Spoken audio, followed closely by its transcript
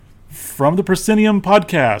from the Proscenium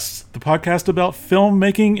Podcast, the podcast about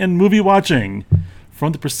filmmaking and movie watching.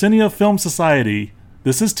 From the Proscenium Film Society,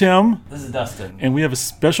 this is Tim. This is Dustin. And we have a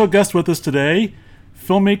special guest with us today,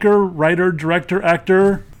 filmmaker, writer, director,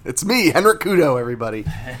 actor. It's me, Henrik Kudo, everybody.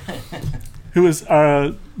 Who is,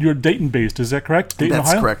 you're Dayton-based, is that correct? Dayton, That's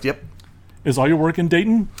Ohio? correct, yep. Is all your work in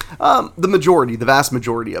Dayton? The vast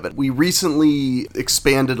majority of it. We recently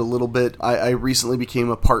expanded a little bit. I recently became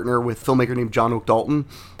a partner with a filmmaker named John Oak Dalton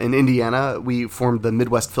in Indiana. We formed the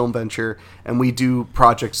Midwest Film Venture, and we do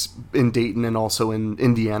projects in Dayton and also in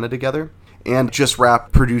Indiana together. And just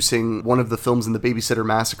wrapped producing one of the films in the Babysitter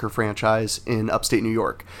Massacre franchise in upstate New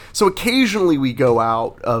York. So occasionally we go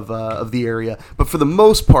out of the area, but for the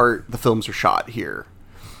most part, the films are shot here.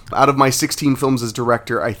 Out of my 16 films as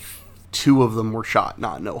director, 2 of them were shot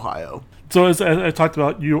not in Ohio. So as I talked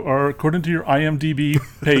about, you are, according to your IMDb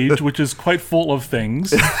page, which is quite full of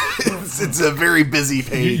things. It's a very busy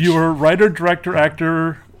page. You're a writer, director,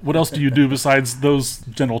 actor. What else do you do besides those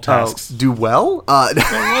general tasks? Do well? I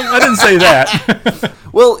didn't say that.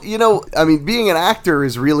 Well, being an actor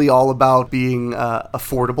is really all about being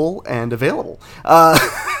affordable and available.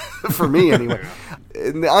 For me, anyway.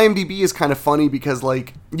 And the IMDb is kind of funny because,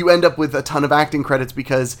 you end up with a ton of acting credits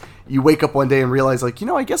because you wake up one day and realize, I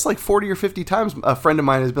guess 40 or 50 times a friend of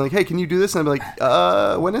mine has been like, hey, can you do this? And I'm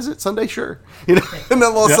like, when is it? Sunday? Sure. And then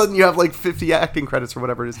all of a sudden you have 50 acting credits or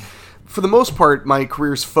whatever it is. For the most part, my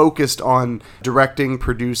career's focused on directing,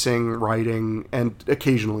 producing, writing, and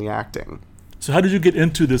occasionally acting. So how did you get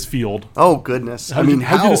into this field? Oh, goodness. How did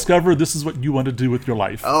you discover this is what you want to do with your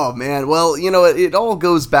life? Oh, man. Well, it all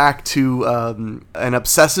goes back to an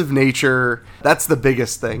obsessive nature. That's the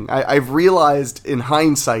biggest thing. I've realized in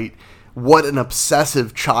hindsight what an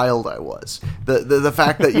obsessive child I was. The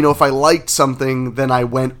fact that, if I liked something, then I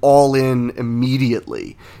went all in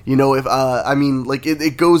immediately.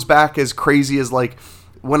 It goes back as crazy as,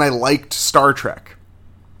 when I liked Star Trek.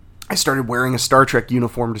 I started wearing a Star Trek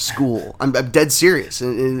uniform to school. I'm dead serious.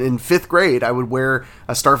 In 5th grade, I would wear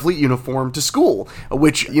a Starfleet uniform to school,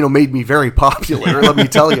 which, made me very popular, let me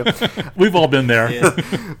tell you. We've all been there. Yeah.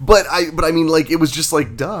 But it was just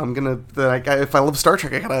duh, if I love Star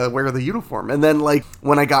Trek, I gotta wear the uniform. And then,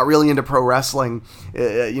 when I got really into pro wrestling,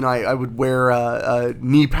 I would wear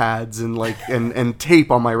knee pads and tape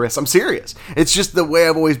on my wrists. I'm serious. It's just the way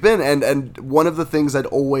I've always been. And one of the things I'd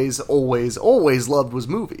always loved was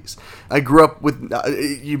movies. I grew up with,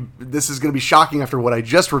 this is going to be shocking after what I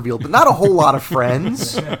just revealed, but not a whole lot of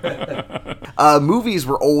friends. Movies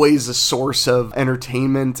were always a source of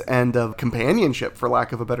entertainment and of companionship, for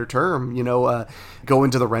lack of a better term.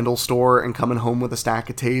 Going to the rental store and coming home with a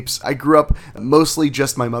stack of tapes. I grew up mostly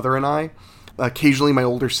just my mother and I. Occasionally my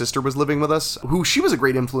older sister was living with us, she was a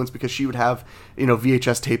great influence because she would have,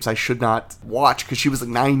 VHS tapes I should not watch because she was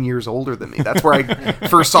 9 years older than me. That's where I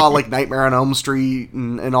first saw Nightmare on Elm Street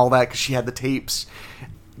and all that because she had the tapes.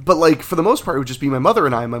 But for the most part, it would just be my mother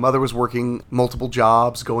and I. My mother was working multiple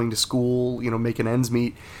jobs, going to school, making ends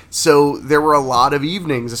meet. So there were a lot of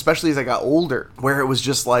evenings, especially as I got older, where it was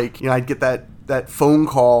just I'd get that phone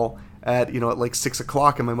call at 6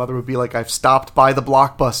 o'clock, and my mother would be like, I've stopped by the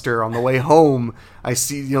Blockbuster on the way home. I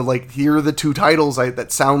see, here are the 2 titles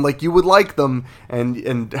that sound like you would like them.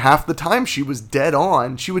 And half the time she was dead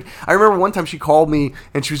on. I remember one time she called me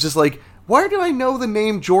and she was just like, why do I know the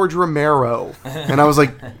name George Romero? And I was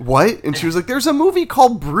like, what? And she was like, there's a movie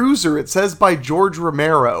called Bruiser. It says by George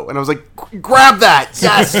Romero. And I was like, grab that.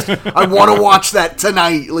 Yes. I want to watch that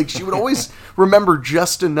tonight. She would always remember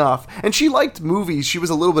just enough. And she liked movies. She was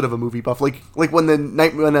a little bit of a movie buff. When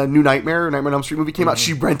a new Nightmare on Elm Street movie came out,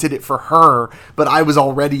 she rented it for her, but I was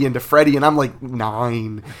already into Freddy, and I'm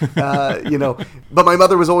 9. But my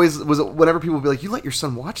mother was whenever people would be like, you let your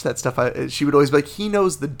son watch that stuff, she would always be like, he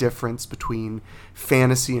knows the difference between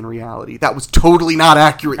fantasy and reality. That was totally not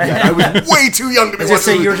accurate yet. I was way too young to be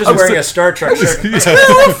watching. You were just wearing a Star Trek shirt.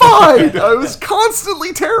 Terrified. I was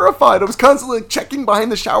constantly terrified. I was constantly checking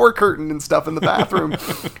behind the shower curtain and stuff in the bathroom.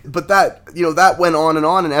 But that went on,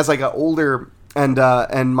 and as I got older,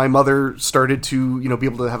 and my mother started to be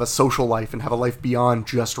able to have a social life and have a life beyond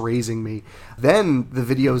just raising me, then the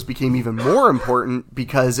videos became even more important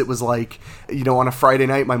because it was on a Friday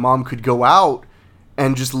night my mom could go out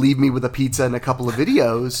and just leave me with a pizza and a couple of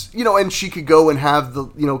videos, and she could go and have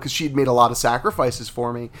because she'd made a lot of sacrifices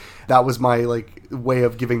for me. That was my way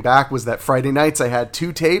of giving back, was that Friday nights I had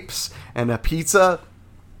 2 tapes and a pizza,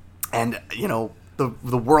 and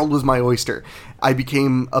the world was my oyster. I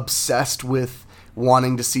became obsessed with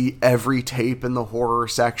wanting to see every tape in the horror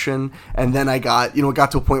section. And then I got, it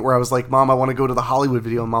got to a point where I was like, Mom, I want to go to the Hollywood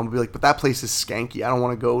Video. And Mom would be like, but that place is skanky. I don't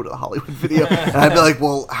want to go to the Hollywood Video. And I'd be like,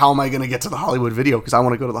 well, how am I going to get to the Hollywood Video? Because I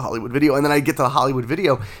want to go to the Hollywood Video. And then I'd get to the Hollywood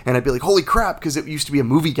Video and I'd be like, holy crap, because it used to be a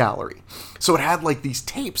movie gallery. So it had like these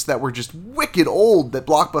tapes that were just wicked old that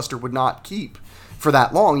Blockbuster would not keep for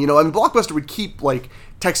that long. Blockbuster would keep like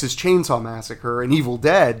Texas Chainsaw Massacre and Evil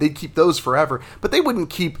Dead. They'd keep those forever, but they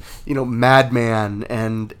wouldn't keep, Madman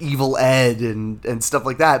and Evil Ed and stuff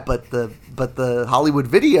like that. But the Hollywood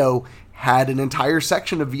Video had an entire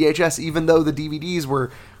section of VHS, even though the DVDs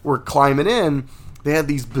were climbing in. They had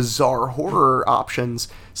these bizarre horror options.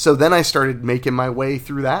 So then I started making my way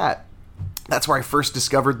through that. That's where I first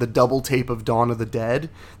discovered the double tape of Dawn of the Dead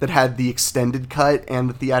that had the extended cut and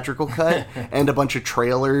the theatrical cut and a bunch of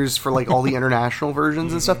trailers for like all the international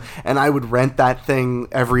versions and stuff. And I would rent that thing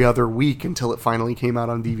every other week until it finally came out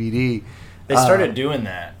on DVD. They started doing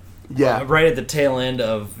that. Yeah. Right at the tail end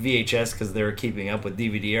of VHS because they were keeping up with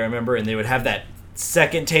DVD, I remember, and they would have that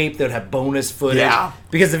second tape that would have bonus footage. Yeah.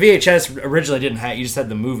 Because the VHS originally didn't have, you just had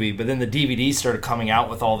the movie, but then the DVD started coming out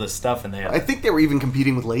with all this stuff, and they had, I think they were even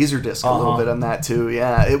competing with Laserdisc a little bit on that too.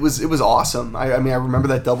 Yeah, it was awesome. I remember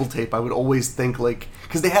that double tape. I would always think like,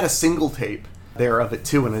 because they had a single tape there of it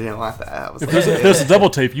too, and I was if there's a double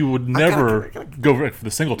tape, you would never go right for the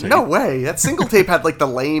single tape. No way. That single tape had like the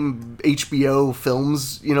lame HBO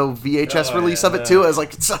Films, VHS release of it too. I was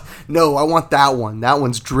like, no, I want that one. That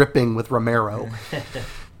one's dripping with Romero.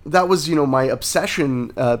 That was, my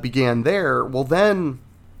obsession began there. Well, then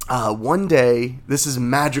one day, this is a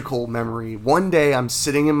magical memory. One day I'm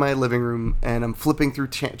sitting in my living room and I'm flipping through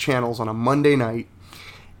channels on a Monday night.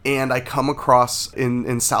 And I come across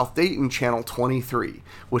in South Dayton channel 23,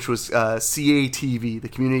 which was CATV, the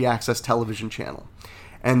Community Access Television Channel.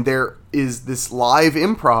 And there is this live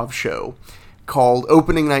improv show called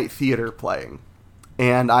Opening Night Theater playing.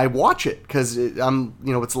 And I watch it because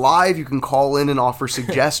it's live. You can call in and offer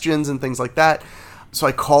suggestions and things like that. So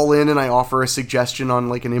I call in and I offer a suggestion on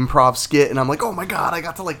like an improv skit, and I'm like, oh my God, I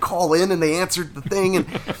got to like call in, and they answered the thing.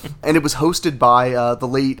 And it was hosted by the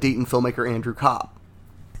late Dayton filmmaker Andrew Cobb.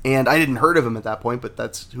 And I hadn't heard of him at that point, but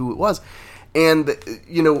that's who it was. And,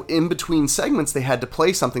 in between segments, they had to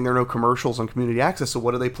play something. There are no commercials on Community Access, so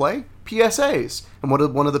what do they play? PSAs. And what are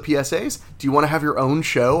one of the PSAs? Do you want to have your own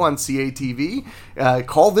show on CATV?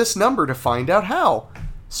 Call this number to find out how.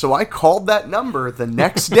 So I called that number the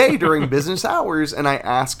next day during business hours, and I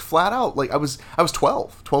asked flat out, like I was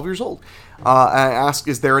 12 years old. I asked,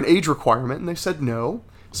 is there an age requirement? And they said no.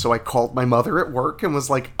 So I called my mother at work and was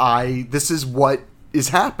like, this is what is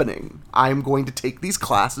happening. I'm going to take these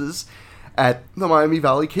classes at the Miami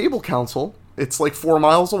Valley Cable Council. It's like 4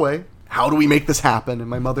 miles away. How do we make this happen? And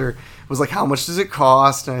my mother was like, how much does it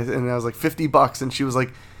cost? And I was like, $50. And she was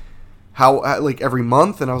like, how, like every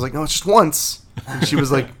month? And I was like, no, it's just once. And she was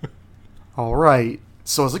like, all right.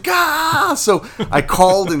 So I was like, So I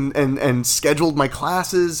called and scheduled my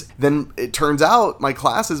classes. Then it turns out my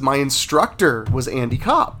my instructor was Andy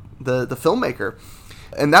Kopp, the filmmaker.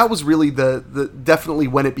 And that was really the definitely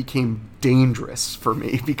when it became dangerous for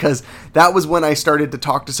me, because that was when I started to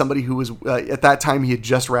talk to somebody who was, at that time, he had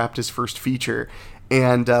just wrapped his first feature.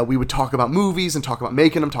 And we would talk about movies and talk about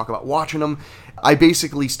making them, talk about watching them. I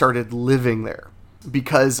basically started living there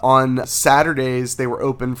because on Saturdays they were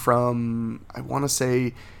open from, I want to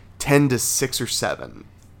say, 10 to 6 or 7.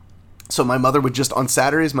 So my mother would just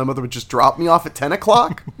drop me off at 10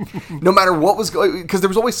 o'clock, no matter what was going, because there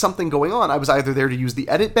was always something going on. I was either there to use the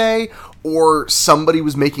edit bay, or somebody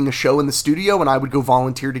was making a show in the studio and I would go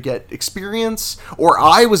volunteer to get experience, or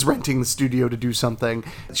I was renting the studio to do something.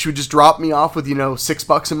 She would just drop me off with,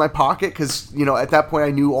 $6 in my pocket, because, at that point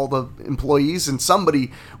I knew all the employees, and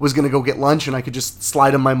somebody was going to go get lunch and I could just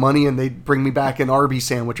slide them my money and they'd bring me back an Arby's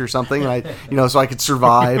sandwich or something, and so I could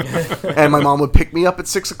survive. And my mom would pick me up at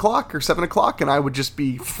 6 o'clock or 7 o'clock, and I would just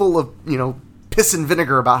be full of, piss and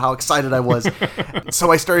vinegar about how excited I was.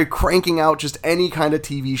 So I started cranking out just any kind of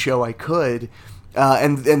TV show I could.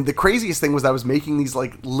 And the craziest thing was I was making these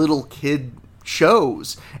like little kid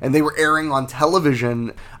shows, and they were airing on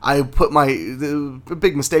television. I put a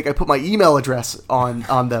big mistake, I put my email address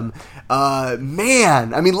on them.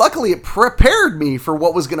 Luckily it prepared me for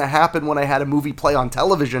what was going to happen when I had a movie play on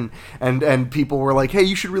television, and people were like, hey,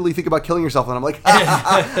 you should really think about killing yourself. And I'm like,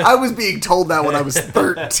 I was being told that when I was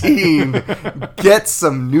 13. Get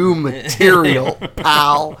some new material,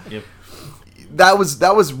 pal. Yep.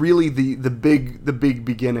 That was really the big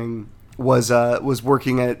beginning was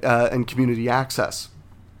working at in Community Access.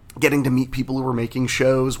 getting to meet people who were making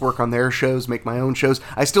shows, work on their shows, make my own shows.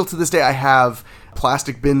 I still, to this day, I have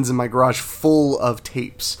plastic bins in my garage full of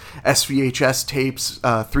tapes, SVHS tapes,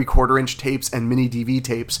 3/4-inch tapes, and mini DV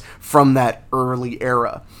tapes from that early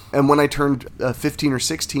era. And when I turned 15 or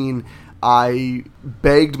 16, I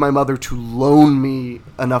begged my mother to loan me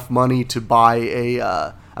enough money to buy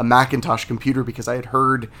a Macintosh computer, because I had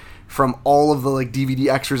heard from all of the like DVD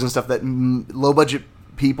extras and stuff that low-budget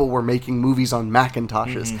people were making movies on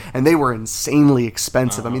Macintoshes, and they were insanely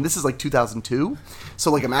expensive. I mean, this is like 2002,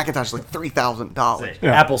 so like a Macintosh is like $3,000.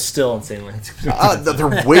 Yeah. Apple's still insanely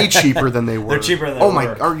They're way cheaper than they were. They're cheaper than they Oh my,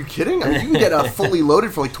 were. are you kidding? I mean, you can get a fully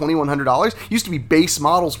loaded for like $2,100. Used to be base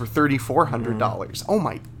models for $3,400. Oh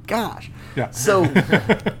my gosh. Yeah. So,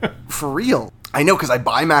 for real. I know, because I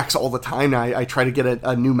buy Macs all the time now. I try to get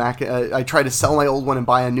a new Mac. I try to sell my old one and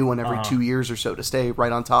buy a new one every 2 years or so to stay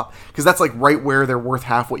right on top. Because that's like right where they're worth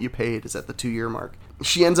half what you paid, is at the 2-year mark.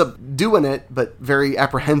 She ends up doing it, but very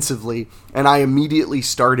apprehensively. And I immediately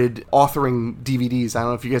started authoring DVDs. I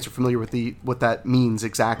don't know if you guys are familiar with what that means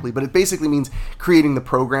exactly, but it basically means creating the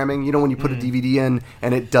programming. You know, when you put a DVD in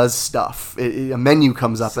and it does stuff, a menu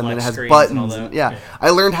comes up and then it has buttons. And yeah,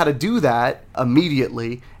 I learned how to do that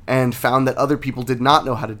immediately, and found that other people did not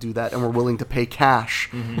know how to do that and were willing to pay cash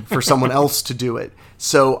for someone else to do it.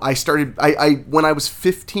 So I started, when I was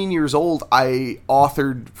 15 years old, I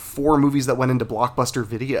authored 4 movies that went into Blockbuster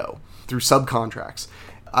Video through subcontracts.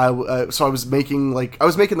 So I was making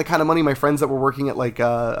the kind of money my friends that were working at like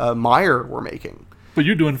Meijer were making. But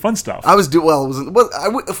you're doing fun stuff. I was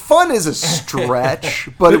fun is a stretch,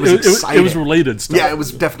 but it was exciting. It was related stuff. Yeah, it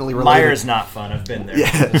was definitely related. Meyer's not fun. I've been there.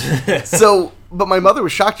 Yeah. So, but my mother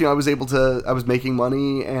was shocked. You know, I was making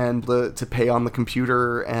money and to pay on the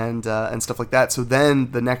computer and stuff like that. So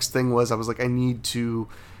then the next thing was, I was like, I need to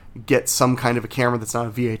get some kind of a camera that's not a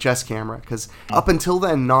VHS camera, because up until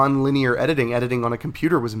then, non-linear editing on a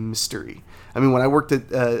computer was a mystery. I mean, when I worked on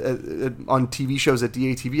TV shows at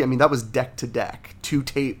DATV, I mean, that was deck to deck, 2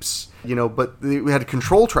 tapes, you know, but we had a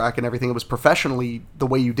control track and everything. It was professionally the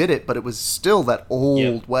way you did it, but it was still that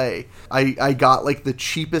old way. I got like the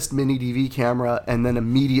cheapest mini DV camera and then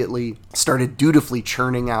immediately started dutifully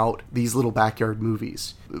churning out these little backyard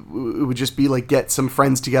movies. It would just be like, get some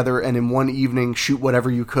friends together and in one evening shoot whatever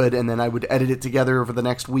you could, and then I would edit it together over the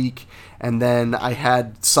next week, and then I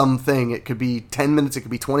had something. It could be 10 minutes, it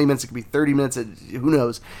could be 20 minutes, it could be 30 minutes, who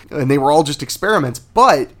knows. And they were all just experiments,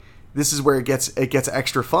 but this is where it gets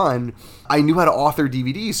extra fun. I knew how to author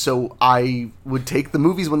DVDs, so I would take the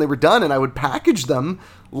movies when they were done and I would package them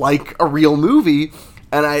like a real movie.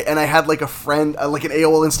 And I had like a friend, like an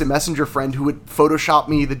AOL Instant Messenger friend, who would Photoshop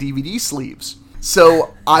me the DVD sleeves.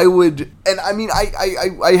 So I would, and I mean,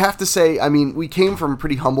 I have to say, I mean, we came from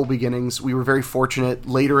pretty humble beginnings. We were very fortunate.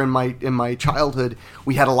 Later in my childhood,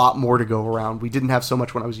 we had a lot more to go around. We didn't have so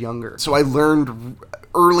much when I was younger. So I learned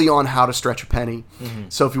early on how to stretch a penny.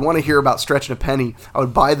 So if you want to hear about stretching a penny, I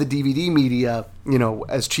would buy the DVD media, you know,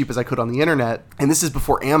 as cheap as I could on the internet. And this is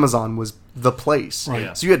before Amazon was the place. Right.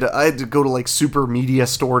 Yeah. So I had to go to like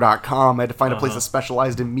supermediastore.com. I had to find a place that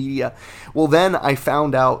specialized in media. Well, then I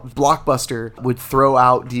found out Blockbuster would throw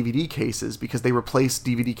out DVD cases because they replaced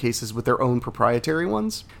DVD cases with their own proprietary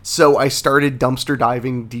ones. So I started dumpster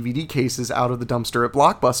diving DVD cases out of the dumpster at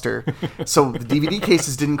Blockbuster. So the DVD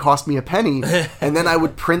cases didn't cost me a penny. And then I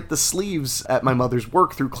would print the sleeves at my mother's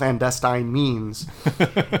work through clandestine means.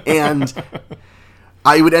 And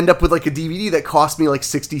I would end up with like a DVD that cost me like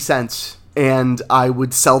 60 cents. And I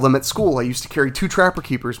would sell them at school. I used to carry 2 Trapper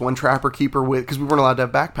Keepers, one Trapper Keeper because we weren't allowed to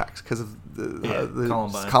have backpacks because of the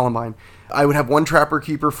Columbine. I would have one Trapper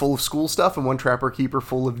Keeper full of school stuff and one Trapper Keeper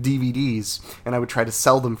full of DVDs, and I would try to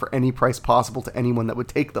sell them for any price possible to anyone that would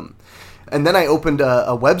take them. And then I opened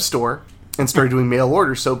a web store and started doing mail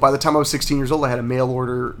orders. So by the time I was 16 years old, I had a mail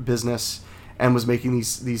order business and was making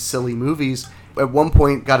these silly movies. At one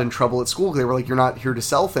point, got in trouble at school because they were like, "You're not here to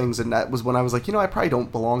sell things," and that was when I was like, I probably don't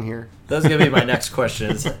belong here. That's gonna be my next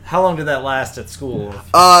question. Is how long did that last at school?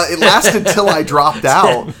 It lasted till I dropped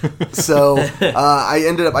out. So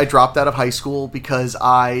I dropped out of high school because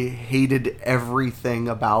I hated everything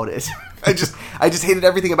about it. I just hated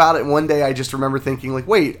everything about it. And one day I just remember thinking, like,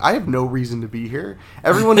 wait, I have no reason to be here.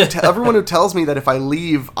 Everyone who tells me that if I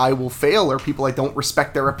leave I will fail are people I don't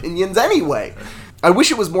respect their opinions anyway. I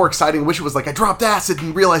wish it was more exciting. I wish it was like I dropped acid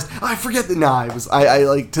and realized I forget that. Nah, I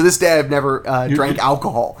like to this day I've never drank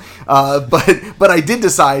alcohol, but I did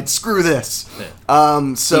decide screw this.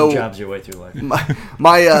 So So jobs your way through life.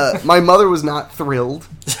 my mother was not thrilled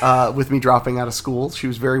with me dropping out of school. She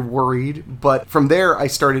was very worried. But from there, I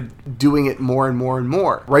started doing it more and more and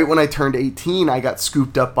more. Right when I turned 18, I got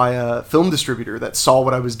scooped up by a film distributor that saw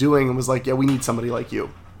what I was doing and was like, "Yeah, we need somebody like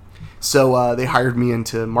you." So they hired me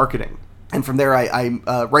into marketing. And from there, I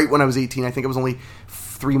right when I was 18, I think I was only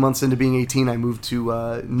 3 months into being 18, I moved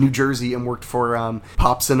to New Jersey and worked for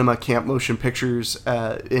Pop Cinema Camp Motion Pictures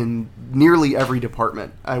in nearly every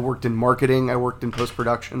department. I worked in marketing, I worked in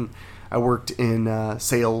post-production, I worked in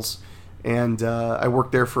sales, and I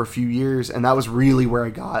worked there for a few years, and that was really where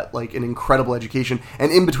I got like an incredible education.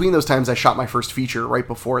 And in between those times, I shot my first feature right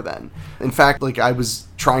before then. In fact, like I was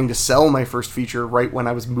trying to sell my first feature right when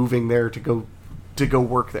I was moving there to go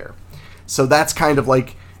work there. So that's kind of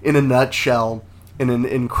like, in a nutshell, in an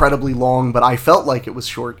incredibly long, but I felt like it was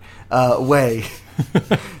short, way,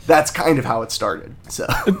 that's kind of how it started. So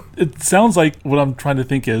It sounds like what I'm trying to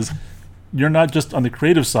think is you're not just on the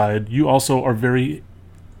creative side, you also are very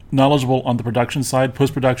knowledgeable on the production side,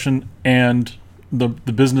 post-production, and the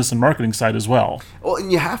business and marketing side as well. Well, and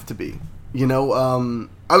you have to be. You know,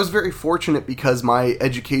 I was very fortunate because my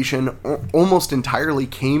education almost entirely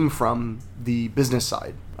came from the business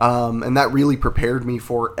side. And that really prepared me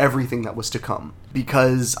for everything that was to come.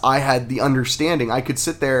 Because I had the understanding, I could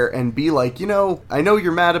sit there and be like, you know, I know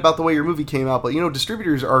you're mad about the way your movie came out, but, you know,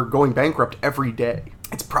 distributors are going bankrupt every day.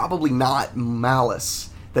 It's probably not malice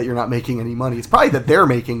that you're not making any money. It's probably that they're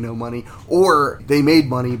making no money, or they made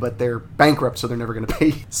money, but they're bankrupt, so they're never going to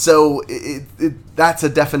pay. So that's a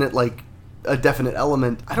definite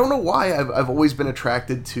element. I don't know why I've always been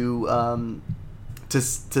attracted to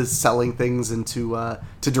selling things and to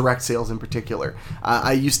direct sales in particular.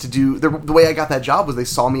 I used to do the way I got that job was they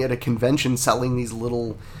saw me at a convention selling these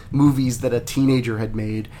little movies that a teenager had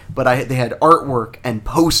made, but they had artwork and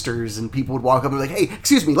posters, and people would walk up and be like, "Hey,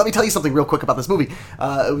 excuse me, let me tell you something real quick about this movie."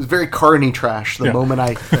 It was very carny trash. The moment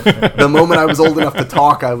I was old enough to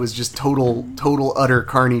talk, I was just total utter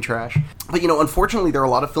carny trash. But you know, unfortunately, there are a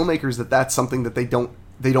lot of filmmakers that's something that they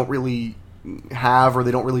don't really have, or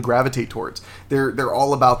they don't really gravitate towards. They're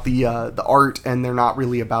all about the art, and they're not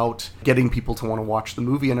really about getting people to want to watch the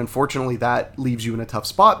movie. And unfortunately, that leaves you in a tough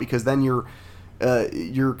spot, because then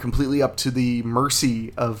you're completely up to the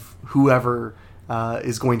mercy of whoever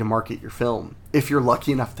is going to market your film, if you're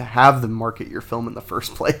lucky enough to have them market your film in the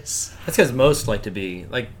first place. That's because most like to be,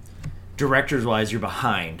 like, directors wise, you're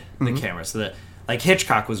behind the camera, so that, like,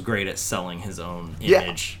 Hitchcock was great at selling his own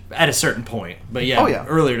image at a certain point, but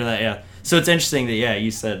earlier to that, so it's interesting that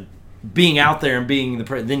you said being out there and being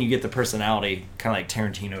then you get the personality, kind of like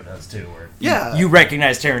Tarantino does too, where you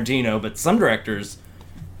recognize Tarantino, but some directors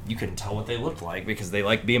you couldn't tell what they looked like because they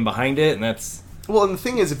like being behind it, and that's... Well, and the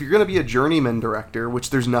thing is, if you're going to be a journeyman director, which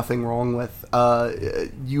there's nothing wrong with,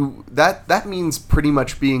 that means pretty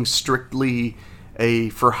much being strictly a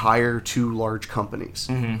for hire to large companies.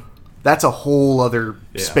 Mm-hmm. That's a whole other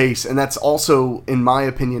space, and that's also, in my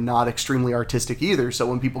opinion, not extremely artistic either. So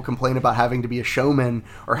when people complain about having to be a showman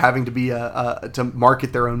or having to be to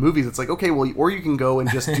market their own movies, it's like, okay, well, or you can go and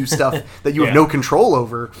just do stuff that you have no control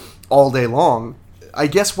over all day long. I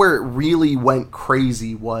guess where it really went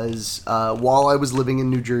crazy was while I was living in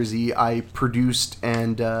New Jersey, I produced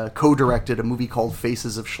and co-directed a movie called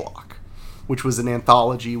Faces of Schlock, which was an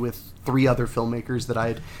anthology with 3 other filmmakers that I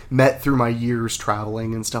had met through my years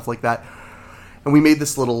traveling and stuff like that. And we made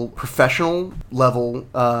this little professional level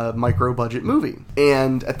micro-budget movie.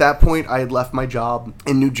 And at that point, I had left my job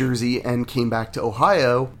in New Jersey and came back to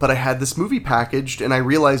Ohio. But I had this movie packaged, and I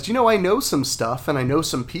realized, you know, I know some stuff and I know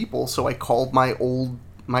some people. So I called my old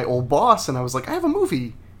boss, and I was like, I have a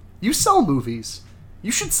movie. You sell movies.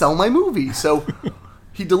 You should sell my movie. So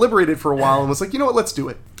he deliberated for a while and was like, you know what, let's do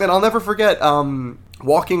it. And I'll never forget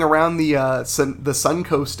walking around the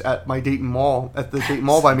Suncoast at the Dayton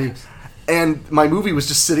Mall by me. And my movie was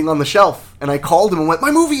just sitting on the shelf, and I called him and went,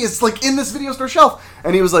 "My movie is like in this video store shelf,"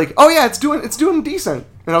 and he was like, "Oh yeah, it's doing decent."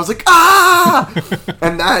 And I was like, "Ah!"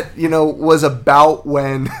 And that, you know, was about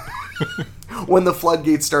when the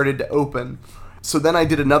floodgates started to open. So then I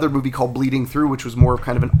did another movie called Bleeding Through, which was more of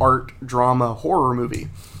kind of an art drama horror movie,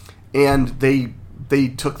 and they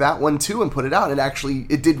took that one too and put it out. And actually,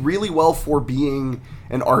 it did really well for being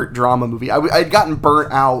an art drama movie. I'd gotten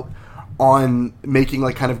burnt out on making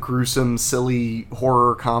like kind of gruesome, silly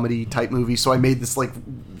horror comedy type movies, so I made this like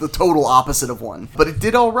the total opposite of one. But it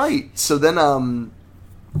did all right. So then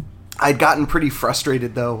I'd gotten pretty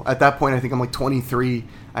frustrated, though. At that point, I think I'm like 23.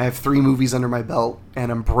 I have 3 movies under my belt,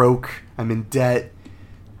 and I'm broke. I'm in debt.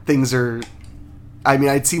 Things are... I mean,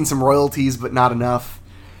 I'd seen some royalties, but not enough.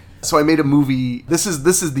 So I made a movie. This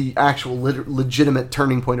is the actual legitimate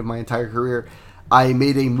turning point of my entire career. I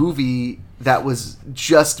made a movie that was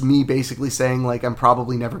just me basically saying, like, I'm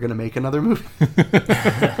probably never going to make another movie.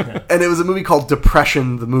 And it was a movie called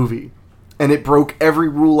Depression, the movie. And it broke every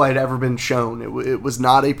rule I'd ever been shown. It was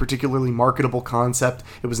not a particularly marketable concept.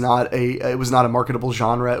 It was not a marketable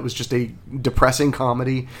genre. It was just a depressing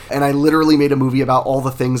comedy. And I literally made a movie about all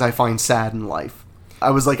the things I find sad in life. I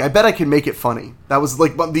was like, I bet I can make it funny. That was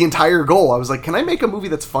like the entire goal. I was like, can I make a movie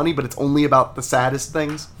that's funny, but it's only about the saddest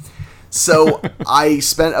things? So I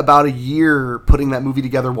spent about a year putting that movie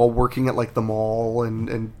together while working at like the mall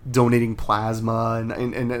and donating plasma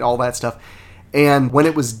and all that stuff. And when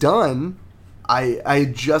it was done, I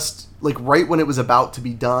had just, like, right when it was about to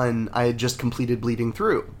be done, I had just completed Bleeding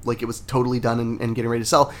Through. Like, it was totally done and getting ready to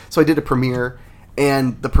sell. So I did a premiere,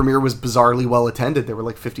 and the premiere was bizarrely well attended. There were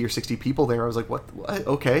like 50 or 60 people there. I was like, what?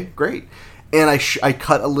 Okay, great. And I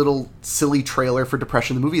cut a little silly trailer for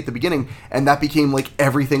Depression the movie at the beginning, and that became like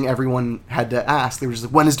everything everyone had to ask. They were just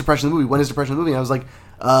like, when is Depression the movie? When is Depression the movie? And I was like,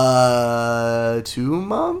 2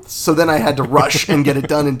 months? So then I had to rush and get it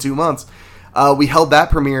done in 2 months. We held that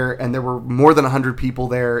premiere, and there were more than 100 people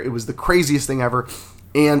there. It was the craziest thing ever.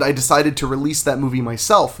 And I decided to release that movie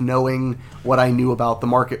myself, knowing what I knew about the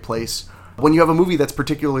marketplace. When you have a movie that's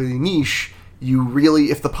particularly niche, you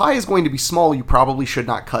really, if the pie is going to be small, you probably should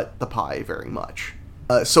not cut the pie very much.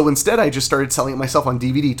 So instead, I just started selling it myself on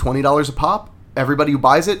DVD, $20 a pop. Everybody who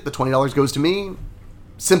buys it, the $20 goes to me.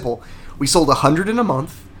 Simple. We sold 100 in a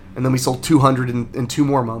month, and then we sold 200 in 2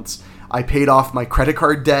 more months. I paid off my credit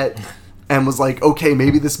card debt and was like, okay,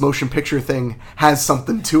 maybe this motion picture thing has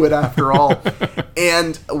something to it after all.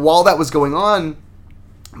 And while that was going on,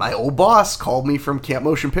 my old boss called me from Camp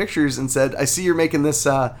Motion Pictures and said, I see you're making this,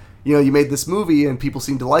 you made this movie and people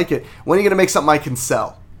seem to like it. When are you going to make something I can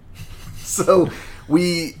sell? So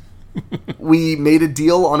we made a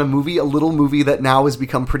deal on a little movie that now has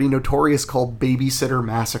become pretty notorious called Babysitter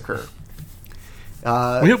Massacre.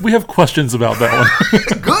 We have questions about that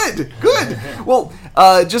one. Good. Well,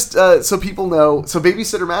 just so people know, so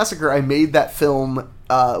Babysitter Massacre, I made that film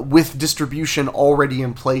with distribution already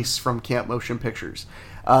in place from Camp Motion Pictures,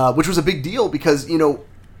 which was a big deal because,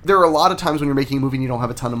 there are a lot of times when you're making a movie and you don't have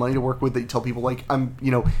a ton of money to work with that you tell people, like,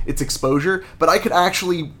 it's exposure. But I could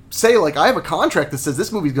actually say, like, I have a contract that says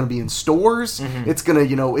this movie's going to be in stores. Mm-hmm. It's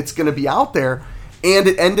going to be out there. And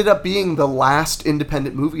it ended up being the last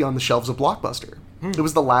independent movie on the shelves of Blockbuster. It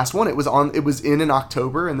was the last one. It was in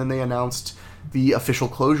October, and then they announced the official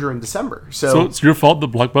closure in December. So it's your fault the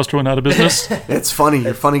Blockbuster went out of business? It's funny.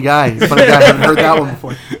 You're a funny guy. I haven't heard that one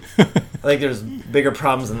before. I think there's bigger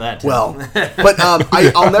problems than that, too. Well, but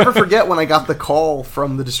I'll never forget when I got the call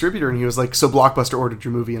from the distributor, and he was like, so Blockbuster ordered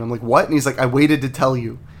your movie. And I'm like, what? And he's like, I waited to tell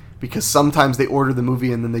you, because sometimes they order the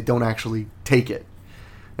movie and then they don't actually take it.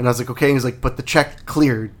 And I was like, okay. And he's like, but the check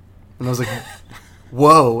cleared. And I was like,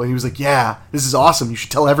 whoa. And he was like, yeah, this is awesome. You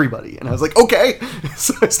should tell everybody. And I was like, okay.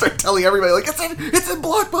 So I started telling everybody, like, it's in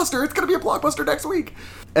Blockbuster. It's going to be a Blockbuster next week.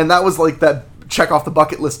 And that was like that check off the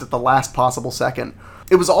bucket list at the last possible second.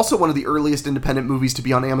 It was also one of the earliest independent movies to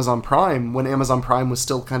be on Amazon Prime when Amazon Prime was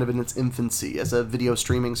still kind of in its infancy as a video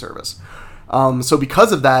streaming service. So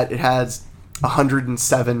because of that, it has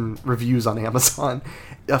 107 reviews on Amazon.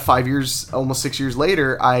 5 years, almost 6 years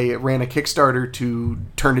later, I ran a Kickstarter to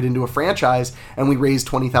turn it into a franchise, and we raised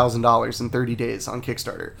 $20,000 in 30 days on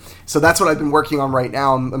Kickstarter. So that's what I've been working on right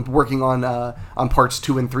now. I'm working on parts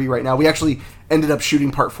 2 and 3 right now. We actually ended up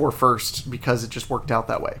shooting part 4 first because it just worked out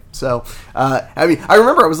that way. So, I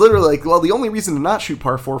remember I was literally like, well, the only reason to not shoot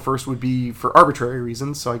part 4 first would be for arbitrary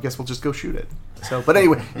reasons, so I guess we'll just go shoot it. So, but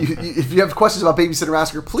anyway, if you have questions about Babysitter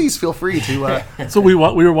Massacre, please feel free to... So we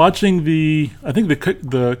were watching the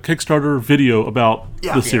Kickstarter video about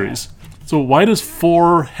the series. So why does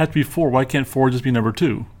 4 have to be 4? Why can't 4 just be number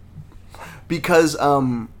 2? Because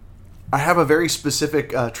I have a very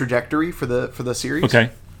specific trajectory for the series. Okay.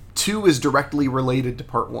 2 is directly related to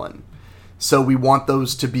part 1. So we want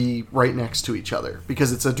those to be right next to each other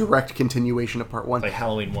because it's a direct continuation of part 1. Like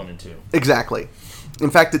Halloween 1 and 2. Exactly. In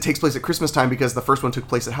fact, it takes place at Christmas time because the first one took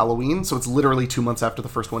place at Halloween, so it's literally 2 months after the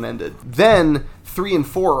first one ended. Then 3 and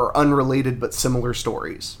 4 are unrelated but similar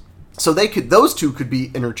stories. So those two could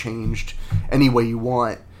be interchanged any way you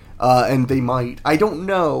want. And they might. I don't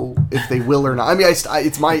know if they will or not. I mean,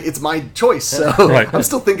 it's my choice, so right. I'm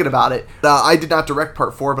still thinking about it. I did not direct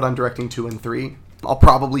part 4, but I'm directing 2 and 3. I'll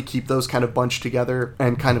probably keep those kind of bunched together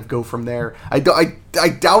and kind of go from there. I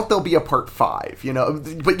doubt there'll be a part 5,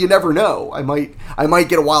 but you never know. I might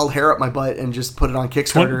get a wild hair up my butt and just put it on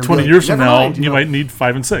Kickstarter. 20 years from now, you might need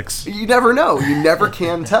 5 and 6. You never know. You never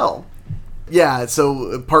can tell. Yeah,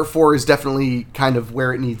 so part 4 is definitely kind of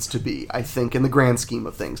where it needs to be, I think, in the grand scheme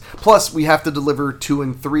of things. Plus, we have to deliver 2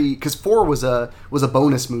 and 3, because 4 was a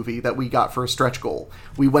bonus movie that we got for a stretch goal.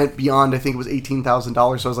 We went beyond, I think it was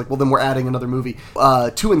 $18,000, so I was like, well, then we're adding another movie.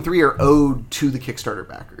 2 and 3 are owed to the Kickstarter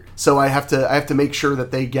backer. So I have to make sure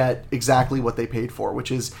that they get exactly what they paid for,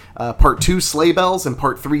 which is part 2, Sleigh Bells, and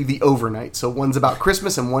part 3, The Overnight. So one's about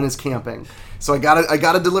Christmas and one is camping. So I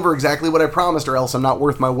gotta deliver exactly what I promised, or else I'm not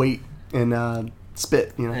worth my weight in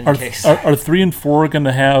spit, Are 3 and 4 going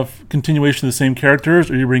to have continuation of the same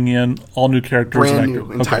characters, or are you bringing in all new characters? Brand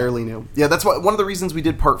new, entirely new. Yeah, that's one of the reasons we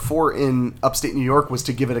did part 4 in upstate New York was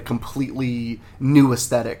to give it a completely new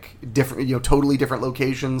aesthetic, different, totally different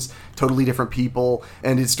locations, totally different people,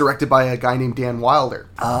 and it's directed by a guy named Dan Wilder.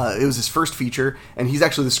 It was his first feature, and he's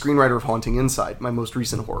actually the screenwriter of Haunting Inside, my most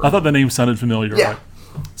recent horror. I thought the name sounded familiar. Yeah. Right?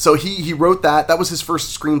 So he wrote that. That was his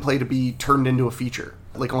first screenplay to be turned into a feature,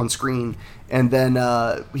 like on screen. And then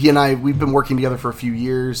he and we've been working together for a few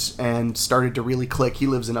years and started to really click. He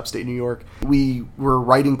lives in upstate New York. We were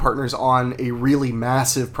writing partners on a really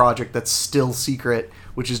massive project that's still secret,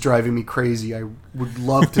 which is driving me crazy. I would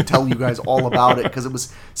love to tell you guys all about it because it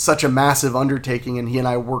was such a massive undertaking, and he and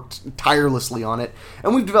I worked tirelessly on it.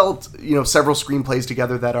 And we've developed, several screenplays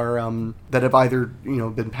together that are that have either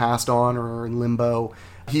been passed on or are in limbo.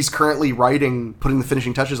 He's currently putting the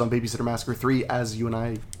finishing touches on Babysitter Massacre 3 as you and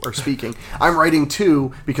I are speaking. I'm writing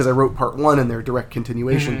 2 because I wrote part 1 and their direct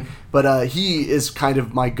continuation. Mm-hmm. But he is kind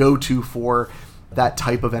of my go-to for that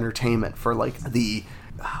type of entertainment, for like the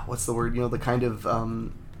what's the word? The kind of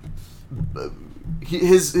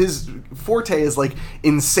his forte is like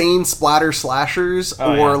insane splatter slashers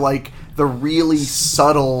like the really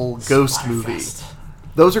subtle ghost movie.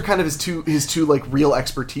 Those are kind of his two like real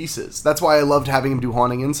expertises. That's why I loved having him do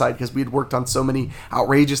Haunting Inside, because we had worked on so many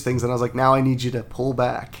outrageous things, and I was like, now I need you to pull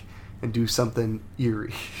back and do something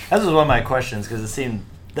eerie. That was one of my questions, because it seemed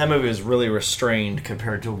that movie was really restrained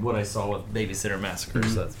compared to what I saw with Babysitter Massacre.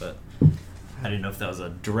 Mm-hmm. But I didn't know if that was a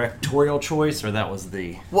directorial choice or that was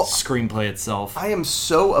the screenplay itself. I am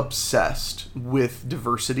so obsessed with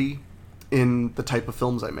diversity in the type of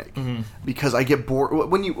films I make, because I get bored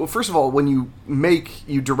when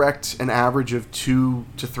you direct an average of 2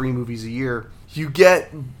 to 3 movies a year. You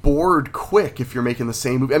get bored quick if you're making the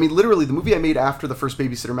same movie. I mean, literally, the movie I made after the first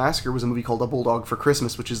Babysitter Massacre was a movie called A Bulldog for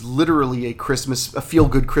Christmas, which is literally a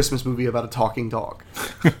feel-good Christmas movie about a talking dog.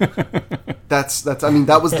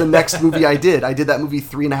 That was the next movie I did. I did that movie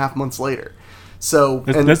 3.5 months later. So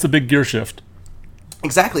that's a big gear shift.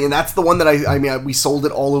 Exactly, and that's the one that we sold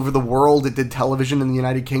it all over the world. It did television in the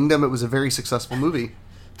United Kingdom. It was a very successful movie.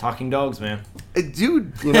 Talking dogs, man.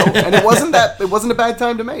 Dude, and it wasn't a bad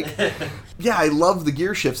time to make. Yeah, I love the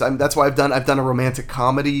gear shifts. That's why I've done a romantic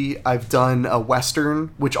comedy. I've done a Western,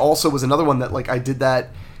 which also was another one that I did that,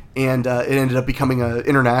 and it ended up becoming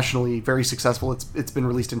internationally very successful. It's been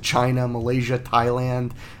released in China, Malaysia,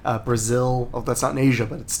 Thailand, Brazil. Oh, that's not in Asia,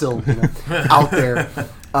 but it's still out there.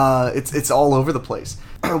 It's all over the place.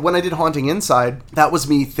 When I did Haunting Inside, that was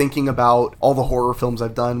me thinking about all the horror films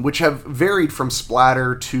I've done, which have varied from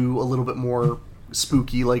splatter to a little bit more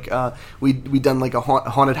spooky. Like we done like a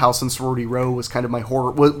haunted house in Sorority Row was kind of my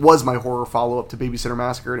horror follow up to Babysitter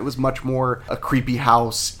Massacre, and it was much more a creepy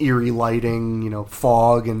house, eerie lighting,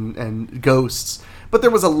 fog and ghosts. But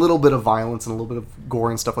there was a little bit of violence and a little bit of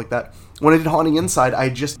gore and stuff like that. When I did Haunting Inside, I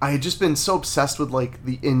had just been so obsessed with like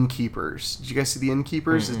The Innkeepers. Did you guys see The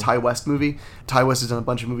Innkeepers? Mm-hmm. It's a Ty West movie. Ty West has done a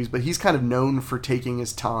bunch of movies, but he's kind of known for taking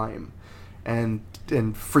his time and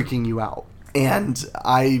freaking you out. And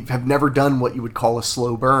I have never done what you would call a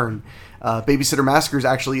slow burn. Babysitter Massacre is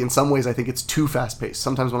actually, in some ways, I think it's too fast-paced.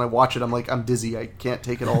 Sometimes when I watch it, I'm like, I'm dizzy. I can't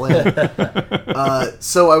take it all in.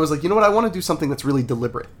 So I was like, you know what? I want to do something that's really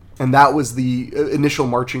deliberate. And that was the initial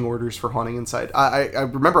marching orders for Haunting Inside. I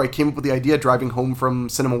remember I came up with the idea driving home from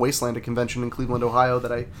Cinema Wasteland, a convention in Cleveland, Ohio,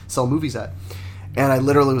 that I sell movies at. And I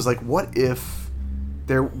literally was like, what if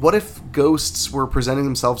ghosts were presenting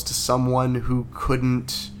themselves to someone who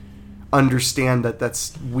couldn't understand that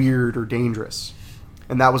that's weird or dangerous?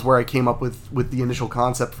 And that was where I came up with the initial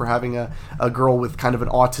concept for having a girl with kind of an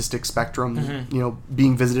autistic spectrum,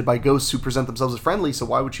 being visited by ghosts who present themselves as friendly, so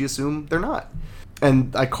why would she assume they're not?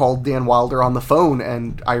 And I called Dan Wilder on the phone,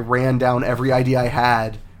 and I ran down every idea I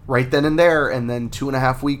had right then and there, and then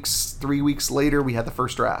 3 weeks later, we had the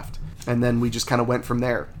first draft. And then we just kind of went from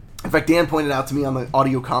there. In fact, Dan pointed out to me on the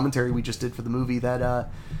audio commentary we just did for the movie that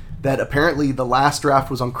apparently the last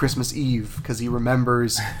draft was on Christmas Eve because he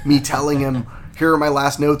remembers me telling him, "Here are my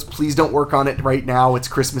last notes. Please don't work on it right now. It's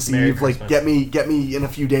Christmas Eve. Christmas. Like, get me in a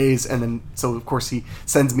few days." And then, so of course he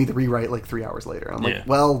sends me the rewrite like 3 hours later. I'm like,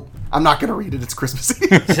 "Well, I'm not going to read it. It's Christmas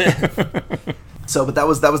Eve." So, but that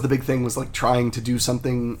was the big thing, was like trying to do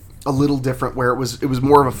something a little different where it was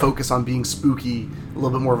more of a focus on being spooky, a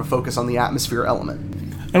little bit more of a focus on the atmosphere element.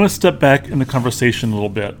 I want to step back in the conversation a little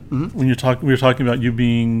bit. When we were talking about you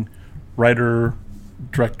being writer,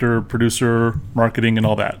 director, producer, marketing, and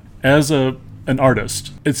all that. As an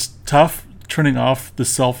artist, it's tough turning off the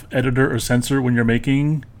self-editor or censor when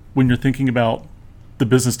you're thinking about the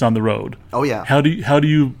business down the road. Oh yeah. How do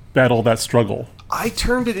you battle that struggle? I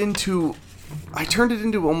turned it into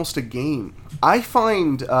almost a game. I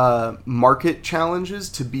find market challenges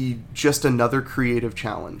to be just another creative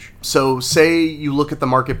challenge. So say you look at the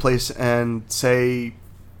marketplace and say,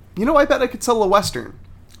 I bet I could sell a Western.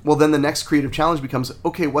 Well, then the next creative challenge becomes,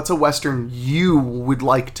 okay, what's a Western you would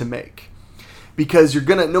like to make? Because you're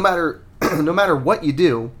going to, no matter what you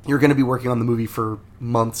do, you're going to be working on the movie for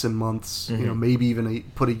months and months, maybe even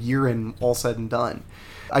put a year in, all said and done.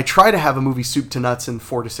 I try to have a movie soup to nuts in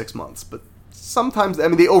 4 to 6 months, but sometimes,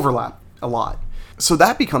 they overlap a lot. So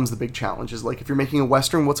that becomes the big challenge, is like, if you're making a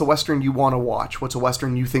Western, what's a Western you want to watch? What's a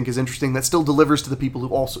Western you think is interesting that still delivers to the people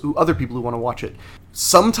other people who want to watch it?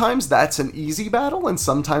 Sometimes that's an easy battle, and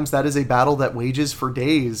sometimes that is a battle that wages for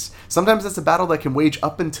days. Sometimes that's a battle that can wage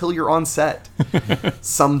up until you're on set.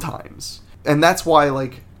 Sometimes. And that's why,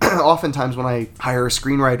 like, oftentimes when I hire a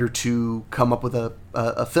screenwriter to come up with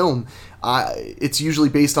a film, it's usually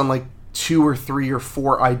based on like 2 or 3 or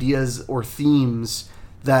 4 ideas or themes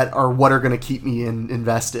that are what are going to keep me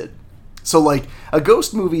invested. So like a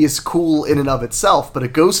ghost movie is cool in and of itself, but a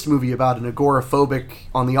ghost movie about an agoraphobic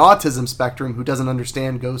on the autism spectrum who doesn't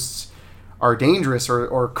understand ghosts are dangerous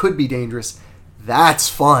or could be dangerous, that's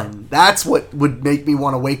fun. That's what would make me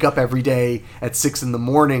want to wake up every day at 6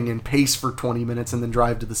 a.m. and pace for 20 minutes and then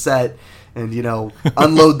drive to the set and,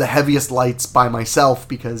 unload the heaviest lights by myself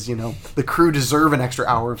because, the crew deserve an extra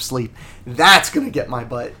hour of sleep. That's going to get my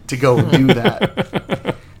butt to go and do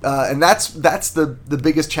that. And that's the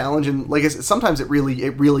biggest challenge. And like I said, sometimes it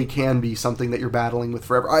really can be something that you're battling with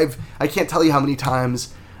forever. I can't tell you how many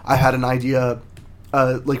times I had an idea,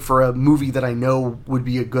 like for a movie that I know would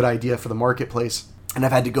be a good idea for the marketplace. And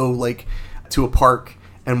I've had to go like to a park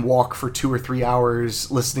and walk for 2 or 3 hours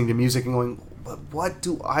listening to music and going, what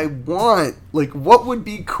do I want? Like, what would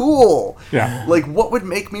be cool? Yeah. Like, what would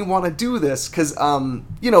make me want to do this? Because,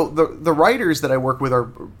 the writers that I work with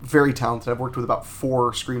are very talented. I've worked with about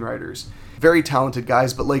 4 screenwriters. Very talented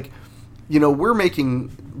guys. But, like, we're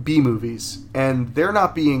making B movies, and they're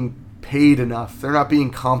not being paid enough. They're not being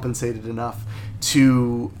compensated enough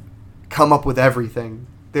to come up with everything.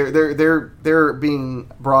 They're being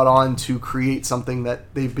brought on to create something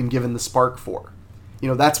that they've been given the spark for.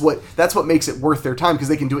 That's what makes it worth their time, because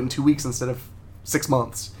they can do it in 2 weeks instead of 6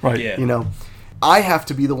 months. Right. Yeah. I have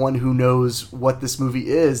to be the one who knows what this movie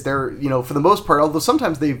is. They're, for the most part, although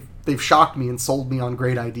sometimes they've shocked me and sold me on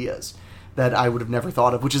great ideas that I would have never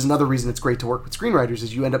thought of, which is another reason it's great to work with screenwriters,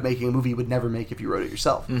 is you end up making a movie you would never make if you wrote it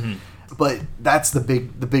yourself. Mm-hmm. But that's the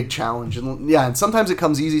big challenge. And sometimes it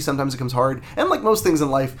comes easy, sometimes it comes hard. And like most things in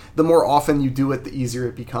life, the more often you do it, the easier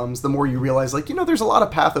it becomes. The more you realize, like, there's a lot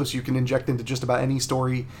of pathos you can inject into just about any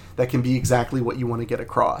story that can be exactly what you want to get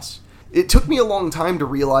across. It took me a long time to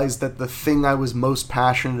realize that the thing I was most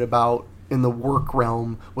passionate about in the work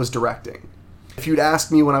realm was directing. If you'd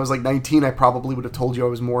asked me when I was like 19, I probably would have told you I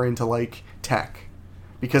was more into like tech.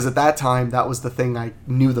 Because at that time, that was the thing I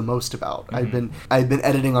knew the most about. Mm-hmm. I'd been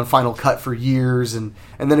editing on Final Cut for years, and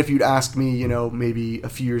then if you'd asked me, maybe a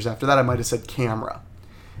few years after that, I might have said camera.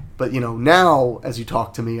 But, now, as you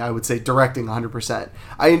talk to me, I would say directing 100%.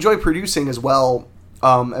 I enjoy producing as well,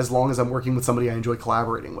 as long as I'm working with somebody I enjoy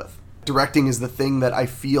collaborating with. Directing is the thing that I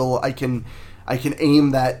feel I can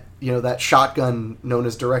aim that, that shotgun known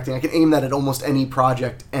as directing. I can aim that at almost any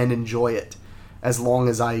project and enjoy it, as long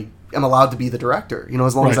as I am allowed to be the director,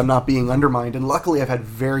 as long as I'm not being undermined. And luckily I've had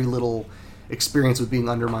very little experience with being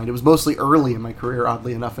undermined. It was mostly early in my career,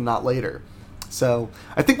 oddly enough, and not later. So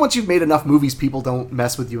I think once you've made enough movies, people don't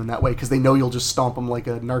mess with you in that way, because they know you'll just stomp them like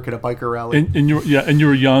a narc at a biker rally. And you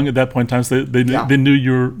were young at that point in time, so they knew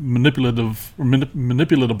you were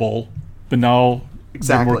manipulatable, but now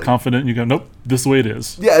exactly. You're more confident and you go, nope, this is the way it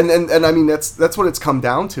is. Yeah, and that's what it's come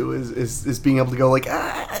down to, is being able to go like,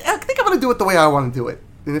 I think I'm going to do it the way I want to do it.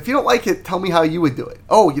 And if you don't like it, tell me how you would do it.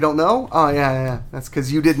 Oh, you don't know? Oh, yeah. That's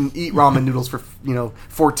because you didn't eat ramen noodles for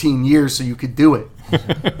 14 years, so you could do it.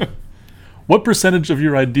 What percentage of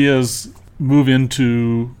your ideas move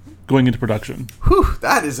into going into production? Whew,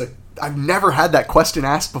 I've never had that question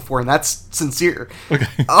asked before, and that's sincere. Okay.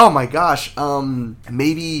 Oh my gosh.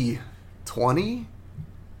 Maybe 20?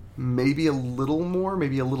 Maybe a little more,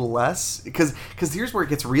 maybe a little less. Because here's where it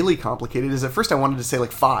gets really complicated. Is at first I wanted to say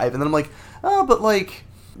like 5, and then I'm like, oh, but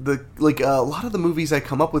a lot of the movies I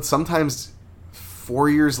come up with, sometimes 4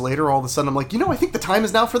 years later, all of a sudden I'm like, I think the time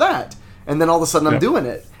is now for that. And then all of a sudden I'm doing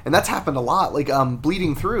it. And that's happened a lot. Like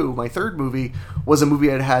Bleeding Through, my third movie, was a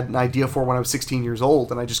movie I'd had an idea for when I was 16 years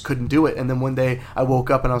old, and I just couldn't do it. And then one day I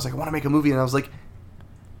woke up and I was like, I want to make a movie. And I was like,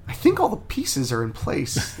 I think all the pieces are in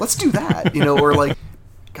place. Let's do that. Or like,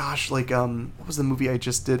 gosh, like, what was the movie I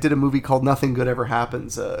just did? Did a movie called Nothing Good Ever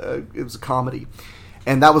Happens. It was a comedy.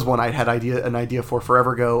 And that was one I'd had an idea for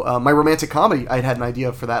forever ago. My romantic comedy, I'd had an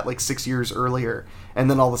idea for that like 6 years earlier. And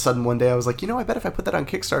then all of a sudden one day I was like, I bet if I put that on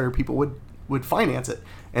Kickstarter, people would finance it.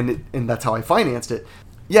 And that's how I financed it.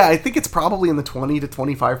 Yeah, I think it's probably in the 20 to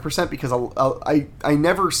 25% because I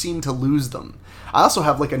never seem to lose them. I also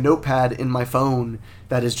have like a notepad in my phone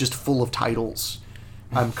that is just full of titles.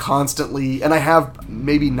 I'm constantly, and I have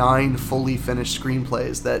maybe 9 fully finished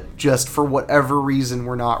screenplays that just for whatever reason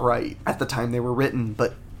were not right at the time they were written,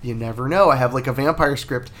 but you never know. I have like a vampire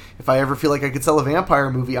script. If I ever feel like I could sell a vampire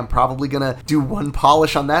movie, I'm probably going to do one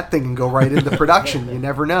polish on that thing and go right into production. You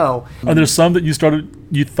never know. Are there some that you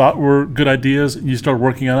thought were good ideas, and you started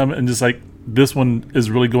working on them and just like, this one is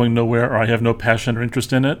really going nowhere, or I have no passion or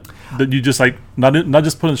interest in it, that you just like not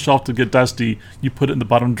just put on the shelf to get dusty, you put it in the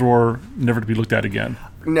bottom drawer, never to be looked at again?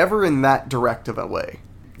 Never in that direct of a way.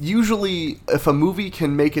 Usually, if a movie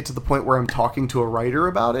can make it to the point where I'm talking to a writer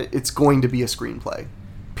about it, it's going to be a screenplay,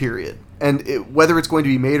 period. And whether it's going to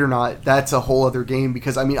be made or not, that's a whole other game,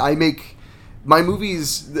 because I make my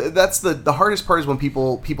movies, that's the hardest part is when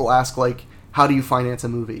people ask like, how do you finance a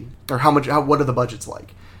movie? Or what are the budgets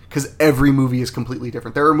like? Because every movie is completely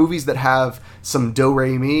different. There are movies that have some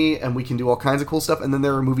do-re-mi and we can do all kinds of cool stuff, and then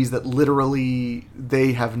there are movies that literally,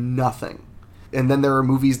 they have nothing. And then there are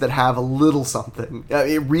movies that have a little something.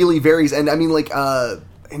 It really varies. And I mean, like,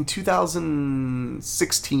 in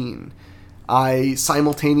 2016, I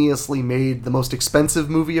simultaneously made the most expensive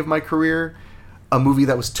movie of my career, a movie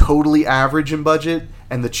that was totally average in budget,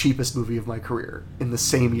 and the cheapest movie of my career in the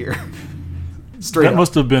same year. Straight that up.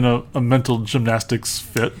 Must have been a mental gymnastics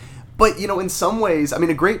fit. But, in some ways, I mean,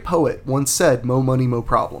 a great poet once said, "Mo money, mo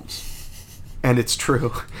problems." And it's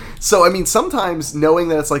true. So, I mean, sometimes knowing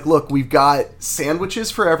that it's like, look, we've got sandwiches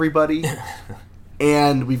for everybody,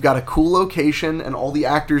 and we've got a cool location, and all the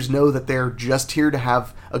actors know that they're just here to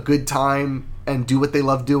have a good time and do what they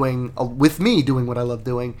love doing, with me doing what I love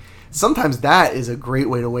doing. Sometimes that is a great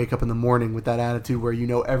way to wake up in the morning with that attitude where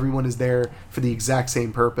everyone is there for the exact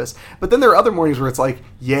same purpose. But then there are other mornings where it's like,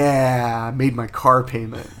 yeah, I made my car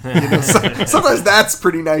payment. Sometimes that's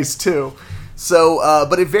pretty nice too. So,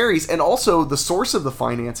 but it varies, and also the source of the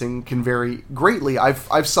financing can vary greatly.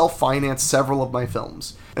 I've self-financed several of my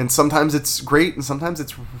films, and sometimes it's great, and sometimes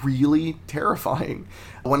it's really terrifying.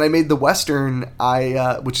 When I made the Western,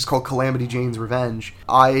 which is called Calamity Jane's Revenge,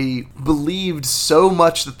 I believed so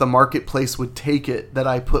much that the marketplace would take it that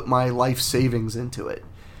I put my life savings into it.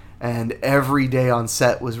 And every day on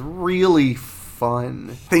set was really fun.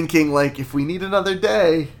 Thinking, like, if we need another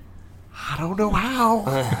day, I don't know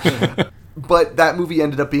how. But that movie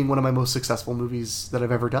ended up being one of my most successful movies that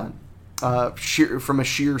I've ever done, from a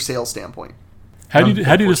sheer sales standpoint. How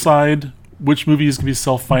do you decide which movies can be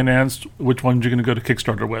self-financed, which ones you're going to go to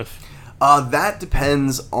Kickstarter with? That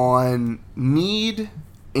depends on need,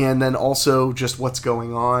 and then also just what's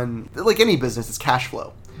going on. Like any business, it's cash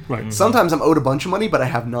flow. Right. Mm-hmm. Sometimes I'm owed a bunch of money, but I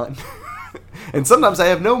have none. And sometimes I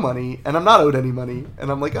have no money, and I'm not owed any money, and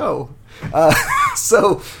I'm like, oh.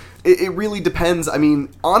 So it really depends. I mean,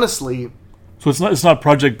 honestly... So it's not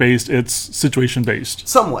project-based, it's situation-based.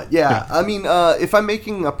 Somewhat, yeah. I mean, if I'm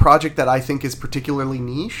making a project that I think is particularly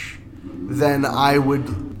niche, then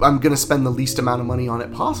I'm going to spend the least amount of money on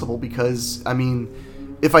it possible, because, I mean,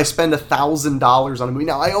 if I spend $1,000 on a movie,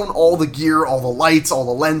 now I own all the gear, all the lights, all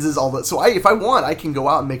the lenses, so if I want, I can go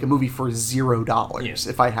out and make a movie for $0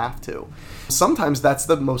 if I have to. Sometimes that's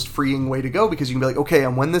the most freeing way to go, because you can be like, okay,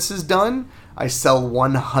 and when this is done, I sell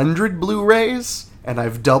 100 Blu-rays, and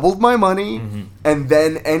I've doubled my money, and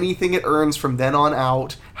then anything it earns from then on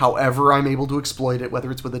out, however I'm able to exploit it,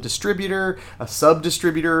 whether it's with a distributor, a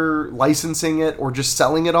sub-distributor, licensing it, or just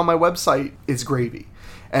selling it on my website, is gravy.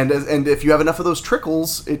 And if you have enough of those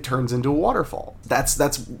trickles, it turns into a waterfall. That's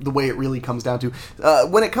the way it really comes down to.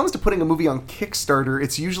 When it comes to putting a movie on Kickstarter,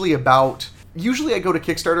 it's usually about... Usually I go to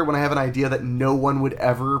Kickstarter when I have an idea that no one would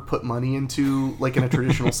ever put money into, like, in a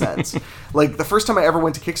traditional sense. Like, the first time I ever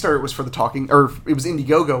went to Kickstarter, it was for the Talking... Or it was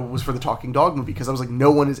Indiegogo, was for the Talking Dog movie, because I was like,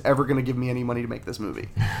 no one is ever going to give me any money to make this movie.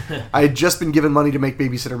 I had just been given money to make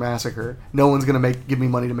Babysitter Massacre. No one's going to give me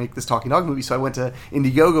money to make this Talking Dog movie. So I went to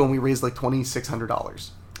Indiegogo and we raised, like, $2,600.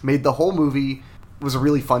 Made the whole movie... was a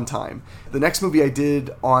really fun time. The next movie I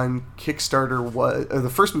did on Kickstarter was...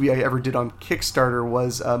 the first movie I ever did on Kickstarter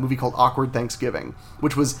was a movie called Awkward Thanksgiving,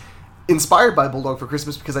 which was inspired by Bulldog for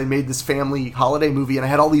Christmas because I made this family holiday movie and I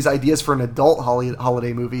had all these ideas for an adult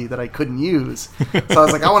holiday movie that I couldn't use. So I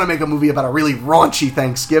was like, I want to make a movie about a really raunchy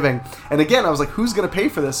Thanksgiving. And again, I was like, who's going to pay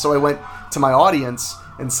for this? So I went to my audience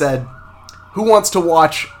and said, who wants to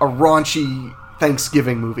watch a raunchy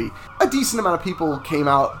Thanksgiving movie? A decent amount of people came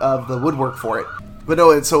out of the woodwork for it. But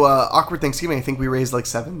no, so Awkward Thanksgiving, I think we raised like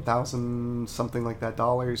 $7,000, something like that,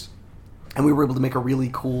 dollars. And we were able to make a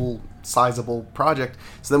really cool, sizable project.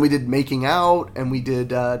 So then we did Making Out, and we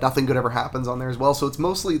did Nothing Good Ever Happens on there as well. So it's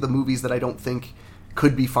mostly the movies that I don't think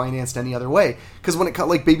could be financed any other way. Because when it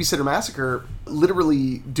comes, like Babysitter Massacre,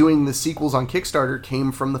 literally doing the sequels on Kickstarter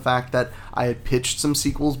came from the fact that I had pitched some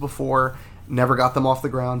sequels before, never got them off the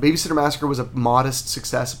ground. Babysitter Massacre was a modest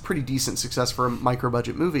success, a pretty decent success for a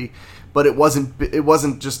micro-budget movie, but it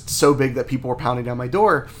wasn't just so big that people were pounding down my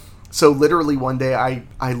door. So literally one day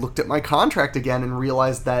I looked at my contract again and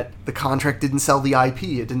realized that the contract didn't sell the IP,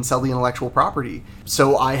 it didn't sell the intellectual property.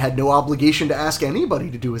 So I had no obligation to ask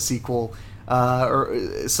anybody to do a sequel.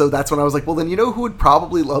 So that's when I was like, well then, you know who would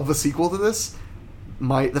probably love a sequel to this?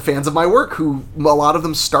 The fans of my work, who a lot of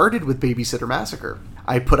them started with Babysitter Massacre.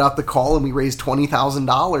 I put out the call and we raised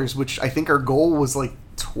 $20,000, which I think our goal was like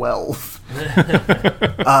 12.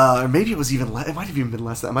 Or maybe it was even less. It might have even been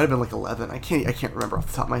less than that. It might have been like 11. I can't remember off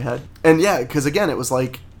the top of my head. And yeah, because again, it was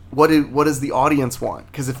like, what does the audience want?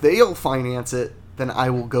 Because if they'll finance it, then I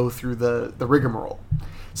will go through the rigmarole.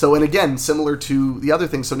 So, and again, similar to the other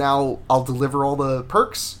thing, so now I'll deliver all the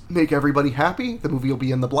perks, make everybody happy, the movie will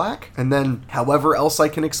be in the black, and then however else I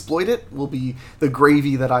can exploit it will be the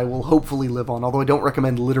gravy that I will hopefully live on, although I don't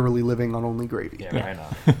recommend literally living on only gravy. Yeah,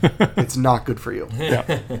 why not? It's not good for you.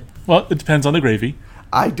 Yeah. Well, it depends on the gravy.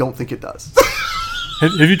 I don't think it does.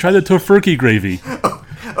 Have you tried the tofurkey gravy? Oh,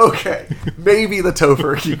 okay, maybe the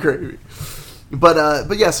tofurkey gravy.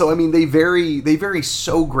 But yeah, so I mean, they vary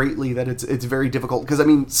so greatly that it's very difficult, because I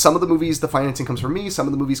mean, some of the movies the financing comes from me, some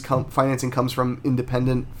of the movies financing comes from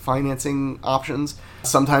independent financing options.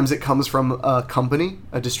 Sometimes it comes from a company,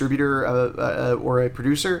 a distributor, or a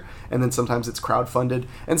producer, and then sometimes it's crowdfunded.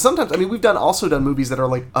 And sometimes, I mean, we've also done movies that are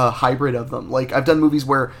like a hybrid of them. Like I've done movies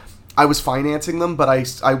where I was financing them, but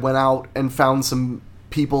I went out and found some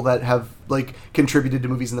people that have like contributed to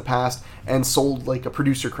movies in the past and sold like a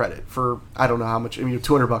producer credit for I don't know how much, I mean,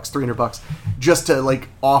 $200, $300, just to like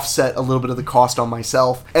offset a little bit of the cost on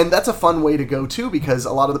myself. And that's a fun way to go too, because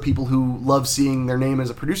a lot of the people who love seeing their name as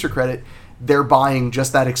a producer credit, they're buying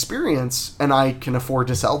just that experience, and I can afford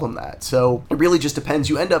to sell them that. So it really just depends.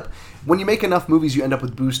 You end up, when you make enough movies, you end up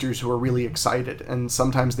with boosters who are really excited, and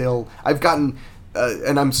sometimes I've gotten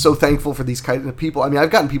and I'm so thankful for these kind of people. I mean, I've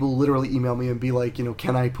gotten people who literally email me and be like, you know,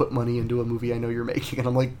 can I put money into a movie I know you're making? And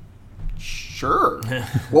I'm like, sure.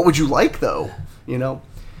 What would you like, though? You know,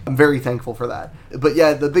 I'm very thankful for that. But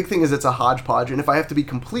yeah, the big thing is it's a hodgepodge. And if I have to be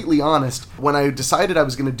completely honest, when I decided I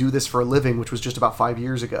was going to do this for a living, which was just about 5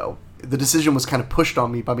 years ago, the decision was kind of pushed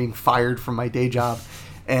on me by being fired from my day job.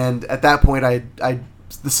 And at that point,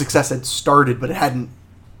 the success had started, but it hadn't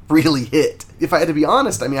really hit. If I had to be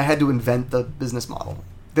honest, I mean, I had to invent the business model.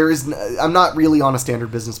 I'm not really on a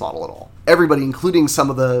standard business model at all. Everybody, including some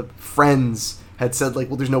of the friends, had said like,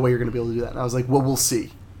 well, there's no way you're going to be able to do that. And I was like, well, we'll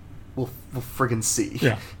see. We'll friggin' see,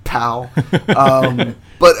 yeah. Pal.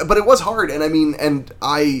 But it was hard. And I mean,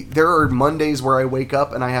 there are Mondays where I wake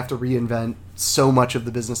up and I have to reinvent so much of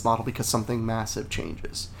the business model because something massive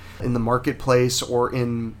changes in the marketplace or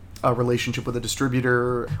in a relationship with a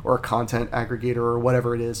distributor or a content aggregator or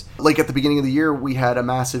whatever it is. Like at the beginning of the year, we had a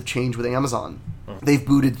massive change with Amazon. They've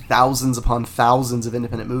booted thousands upon thousands of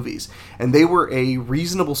independent movies, and they were a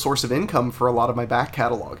reasonable source of income for a lot of my back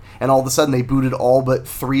catalog. And all of a sudden, they booted all but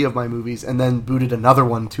 3 of my movies, and then booted another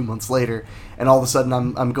one 2 months later. And all of a sudden,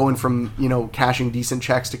 I'm going from, you know, cashing decent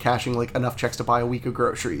checks to cashing like enough checks to buy a week of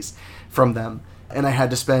groceries from them. And I had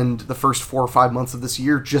to spend the first 4 or 5 months of this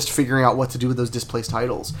year just figuring out what to do with those displaced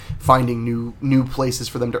titles, finding new places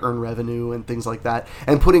for them to earn revenue and things like that,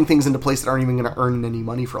 and putting things into place that aren't even going to earn any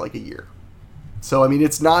money for like a year. So, I mean,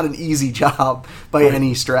 it's not an easy job by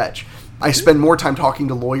any stretch. I spend more time talking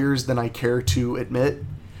to lawyers than I care to admit.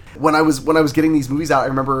 When I was getting these movies out, I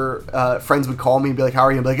remember friends would call me and be like, "How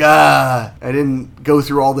are you?" I'm like, I didn't go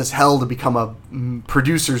through all this hell to become a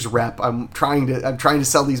producer's rep. I'm trying to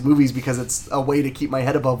sell these movies because it's a way to keep my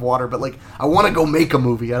head above water. But like, I want to go make a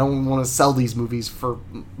movie. I don't want to sell these movies for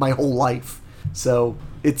my whole life. So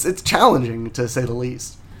it's challenging, to say the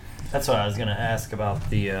least. That's what I was going to ask about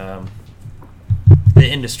the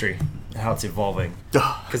industry, how it's evolving.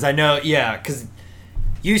 Because I know, because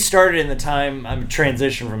you started in the time I'm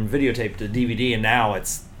transitioned from videotape to DVD, and now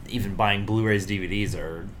it's even buying Blu-rays, DVDs,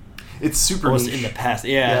 or it's super niche. In the past.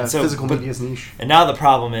 Yeah, so, physical media is niche. And now the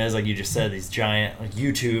problem is, like you just said, these giant like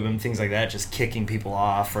YouTube and things like that just kicking people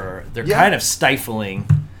off, or they're kind of stifling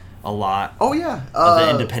a lot. Oh yeah, of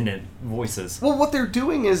the independent voices. Well, what they're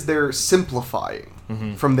doing is they're simplifying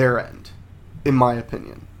from their end, in my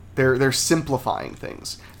opinion. They're simplifying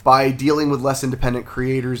things. By dealing with less independent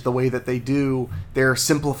creators the way that they do, they're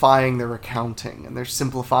simplifying their accounting, and they're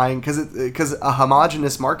simplifying because a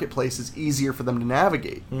homogenous marketplace is easier for them to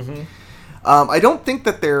navigate. I don't think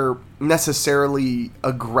that they're necessarily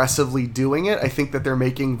aggressively doing it. I think that they're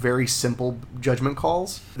making very simple judgment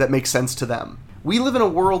calls that make sense to them. We live in a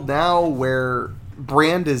world now where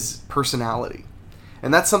brand is personality.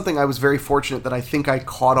 And that's something I was very fortunate that I think I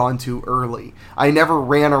caught on to early. I never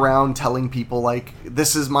ran around telling people, like,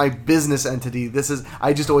 this is my business entity.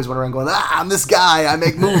 I just always went around going, I'm this guy. I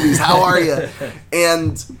make movies. How are you?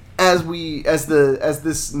 And as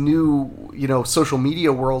this new, social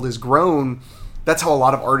media world has grown, that's how a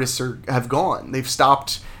lot of artists have gone. They've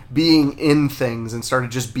stopped being in things and started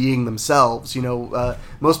just being themselves.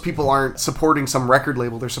 Most people aren't supporting some record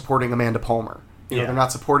label. They're supporting Amanda Palmer. They're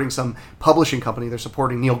not supporting some publishing company. They're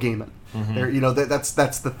supporting Neil Gaiman.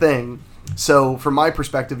 That's the thing. So from my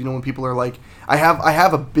perspective, when people are like, I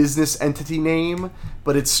have a business entity name,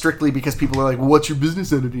 but it's strictly because people are like, well, what's your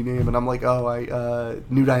business entity name? And I'm like,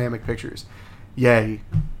 New Dynamic Pictures. Yay.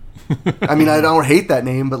 I mean, I don't hate that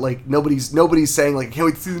name, but like nobody's saying like, I can't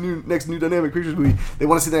wait to see the next New Dynamic Pictures movie. They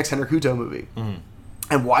want to see the next Henry Kuto movie.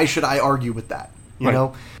 And why should I argue with that? You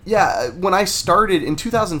know? Yeah, when I started in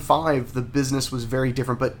 2005, the business was very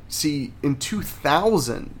different. But see, in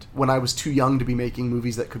 2000, when I was too young to be making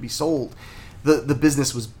movies that could be sold, the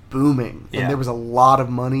business was booming. And there was a lot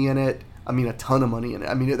of money in it. I mean, a ton of money in it.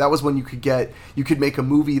 I mean, that was when you could make a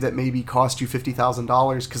movie that maybe cost you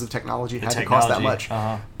 $50,000 because of technology. It had to cost that much.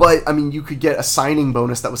 But, I mean, you could get a signing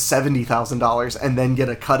bonus that was $70,000 and then get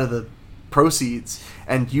a cut of the proceeds,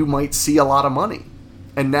 and you might see a lot of money.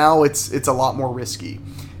 And now it's a lot more risky.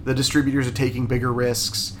 The distributors are taking bigger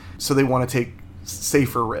risks, so they want to take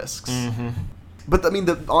safer risks. But I mean,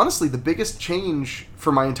 honestly, the biggest change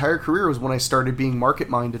for my entire career was when I started being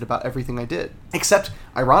market-minded about everything I did. Except,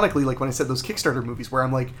 ironically, like when I said those Kickstarter movies where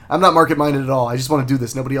I'm like, I'm not market-minded at all. I just want to do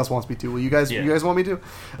this. Nobody else wants me to. Will you guys want me to?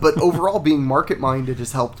 But overall, being market-minded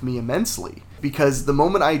has helped me immensely. Because the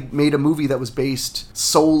moment I made a movie that was based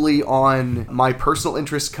solely on my personal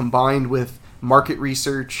interests combined with market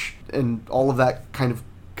research and all of that kind of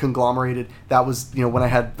conglomerated, that was when I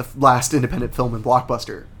had the last independent film in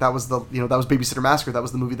Blockbuster. That was that was Babysitter Massacre. That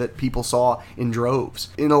was the movie that people saw in droves.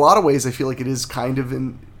 In a lot of ways, I feel like it is kind of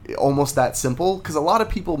almost that simple, because a lot of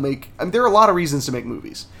people there are a lot of reasons to make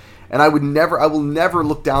movies, and I will never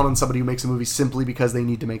look down on somebody who makes a movie simply because they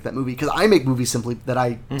need to make that movie, because I make movies simply that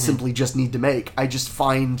I simply just need to make. I just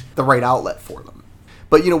find the right outlet for them.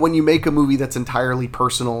 But, when you make a movie that's entirely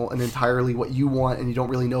personal and entirely what you want, and you don't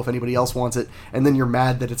really know if anybody else wants it, and then you're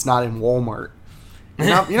mad that it's not in Walmart, you're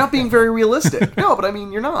not being very realistic. No, but I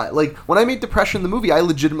mean, you're not. Like, when I made Depression the movie, I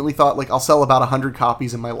legitimately thought, like, I'll sell about 100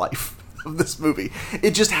 copies in my life of this movie.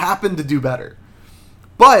 It just happened to do better.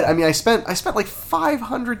 But, I mean, I spent like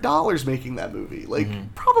 $500 making that movie. Like,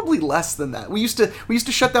 probably less than that. We used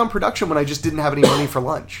to shut down production when I just didn't have any money for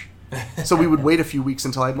lunch. So we would wait a few weeks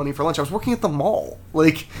until I had money for lunch. I was working at the mall.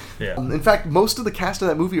 Like, in fact, most of the cast of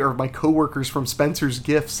that movie are my coworkers from Spencer's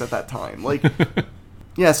Gifts at that time. Like,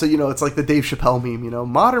 yeah, so, it's like the Dave Chappelle meme,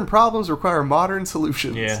 modern problems require modern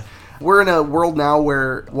solutions. Yeah. We're in a world now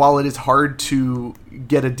where, while it is hard to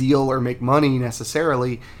get a deal or make money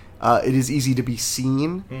necessarily, it is easy to be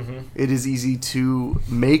seen. It is easy to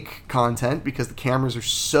make content because the cameras are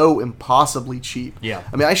so impossibly cheap. Yeah.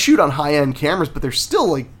 I mean, I shoot on high-end cameras, but they're still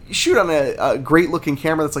like, you shoot on a great-looking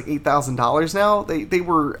camera that's like $8,000 now. They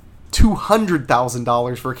were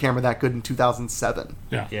 $200,000 for a camera that good in 2007.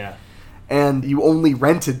 Yeah. Yeah. And you only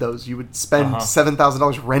rented those. You would spend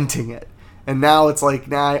 $7,000 renting it. And now it's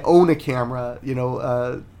like, I own a camera,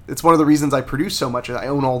 it's one of the reasons I produce so much. I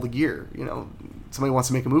own all the gear. Somebody wants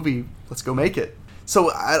to make a movie, let's go make it.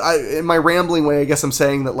 So I in my rambling way, I guess I'm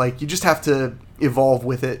saying that like you just have to evolve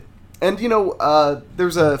with it. And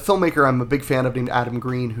there's a filmmaker I'm a big fan of named Adam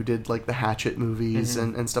Green who did like the Hatchet movies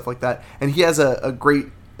and stuff like that. And he has a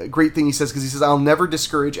great thing he says, because he says, I'll never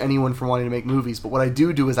discourage anyone from wanting to make movies, but what I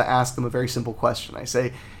do is I ask them a very simple question. I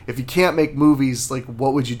say, if you can't make movies, like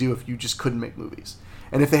what would you do if you just couldn't make movies?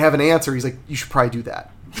 And if they have an answer, he's like, you should probably do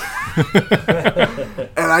that.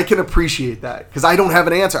 And I can appreciate that, because I don't have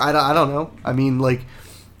an answer. I don't know. I mean, like,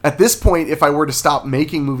 at this point, if I were to stop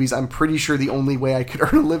making movies, I'm pretty sure the only way I could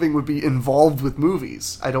earn a living would be involved with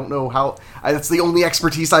movies. I don't know how. That's the only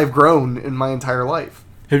expertise I've grown in my entire life.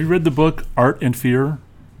 Have you read the book Art and Fear?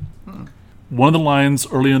 One of the lines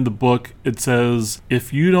early in the book, it says,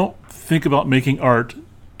 if you don't think about making art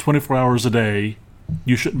 24 hours a day,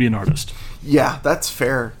 you shouldn't be an artist. Yeah, that's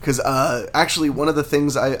fair. Because actually, one of the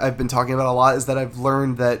things I've been talking about a lot is that I've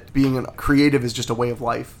learned that being a creative is just a way of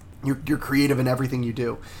life. You're creative in everything you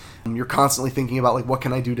do. You're constantly thinking about, like, what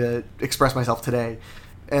can I do to express myself today?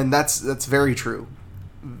 And that's very true.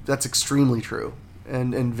 That's extremely true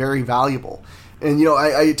and very valuable. And,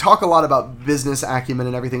 I talk a lot about business acumen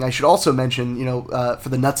and everything. I should also mention, for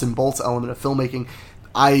the nuts and bolts element of filmmaking,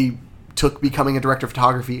 I took becoming a director of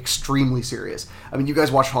photography extremely serious. I mean, you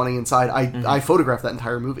guys watched Haunting Inside. I photographed that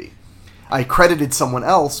entire movie. I credited someone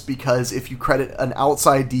else because if you credit an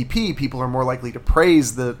outside DP, people are more likely to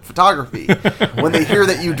praise the photography. When they hear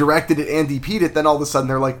that you directed it and DP'd it, then all of a sudden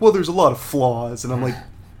they're like, well, there's a lot of flaws. And I'm like,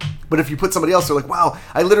 but if you put somebody else, they're like, wow.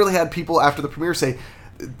 I literally had people after the premiere say,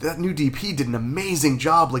 that new DP did an amazing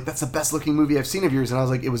job. Like, that's the best looking movie I've seen of yours. And I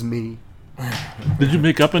was like, it was me. Did you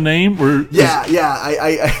make up a name? Or yeah.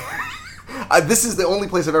 This is the only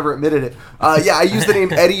place I've ever admitted it. I use the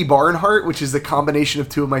name Eddie Barnhart, which is the combination of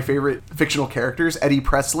two of my favorite fictional characters, Eddie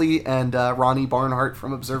Presley and Ronnie Barnhart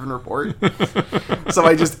from Observe and Report. So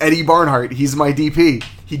I just, Eddie Barnhart, he's my DP.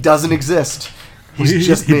 He doesn't exist. He's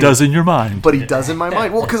just me. He does in your mind. But he does in my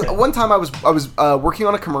mind. Well, because one time I was working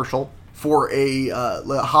on a commercial for a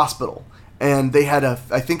hospital. And they had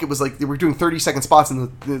I think it was like, they were doing 30-second spots,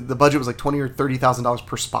 and the budget was like $20,000 or $30,000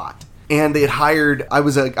 per spot. And they had hired, I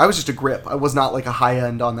was just a grip. I was not like a high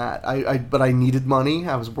end on that. But I needed money.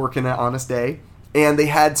 I was working at Honest Day. And they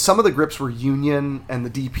had, some of the grips were union, and the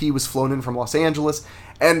DP was flown in from Los Angeles.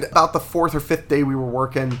 And about the 4th or 5th day we were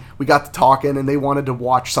working, we got to talking, and they wanted to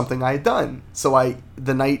watch something I had done. So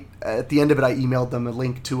the night, at the end of it, I emailed them a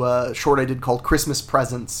link to a short I did called Christmas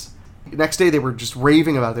Presents. The next day, they were just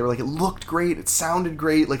raving about it. They were like, it looked great, it sounded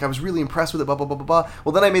great, like, I was really impressed with it, blah, blah, blah, blah, blah.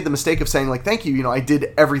 Well, then I made the mistake of saying, like, thank you, I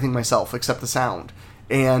did everything myself except the sound.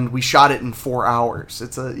 And we shot it in 4 hours.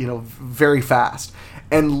 It's very fast.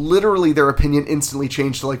 And literally their opinion instantly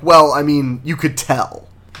changed to like, well, I mean, you could tell.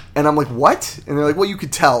 And I'm like, what? And they're like, well, you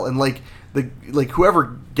could tell. And like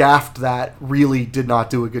whoever gaffed that really did not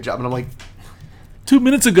do a good job. And I'm like, 2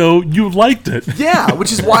 minutes ago, you liked it. Yeah,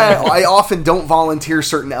 which is why I often don't volunteer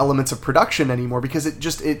certain elements of production anymore, because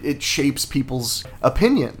it shapes people's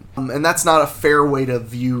opinion. And that's not a fair way to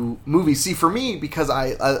view movies. See, for me, because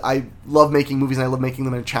I love making movies and I love making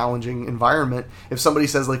them in a challenging environment, if somebody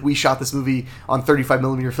says, like, we shot this movie on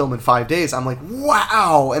 35mm film in 5 days, I'm like,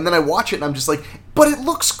 wow! And then I watch it and I'm just like, but it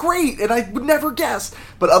looks great, and I would never guess.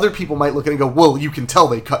 But other people might look at it and go, well, you can tell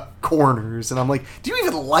they cut corners. And I'm like, do you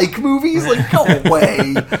even like movies? Like, go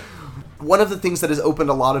away. One of the things that has opened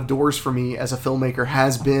a lot of doors for me as a filmmaker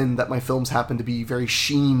has been that my films happen to be very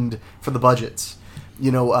sheened for the budgets.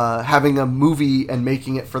 Having a movie and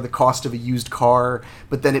making it for the cost of a used car,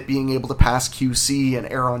 but then it being able to pass QC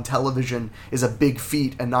and air on television is a big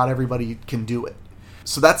feat, and not everybody can do it.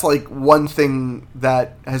 So that's like one thing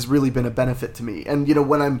that has really been a benefit to me. And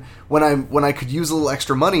when I could use a little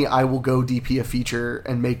extra money, I will go DP a feature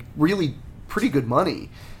and make really pretty good money.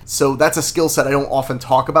 So that's a skill set I don't often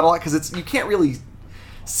talk about a lot, because you can't really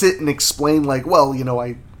sit and explain like, well,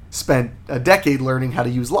 I spent a decade learning how to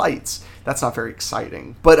use lights. That's not very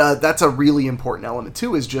exciting. But that's a really important element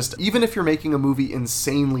too, is just, even if you're making a movie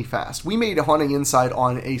insanely fast. We made Haunting Inside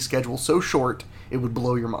on a schedule so short, it would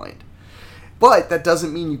blow your mind. But that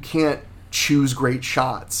doesn't mean you can't choose great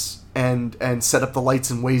shots and set up the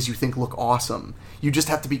lights in ways you think look awesome. You just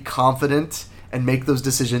have to be confident and make those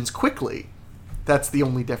decisions quickly. That's the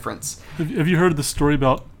only difference. Have you heard the story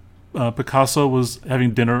about Picasso was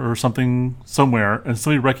having dinner or something somewhere, and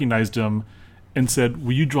somebody recognized him and said,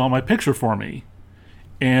 will you draw my picture for me?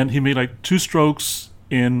 And he made like 2 strokes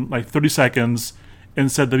in like 30 seconds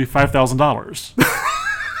and said that'd be $5,000.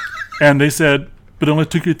 And they said, but it only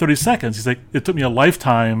took you 30 seconds. He's like, it took me a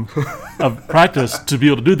lifetime of practice to be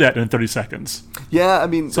able to do that in 30 seconds. Yeah, I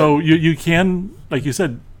mean... So you can, like you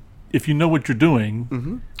said, if you know what you're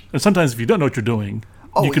doing, and sometimes if you don't know what you're doing,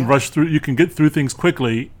 you can rush through, you can get through things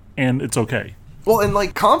quickly, and it's okay. Well, and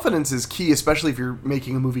like confidence is key, especially if you're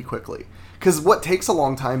making a movie quickly. Because what takes a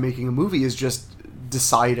long time making a movie is just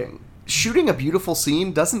deciding. Shooting a beautiful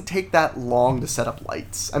scene doesn't take that long to set up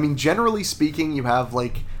lights. I mean, generally speaking, you have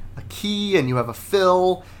like a key and you have a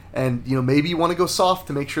fill, and maybe you want to go soft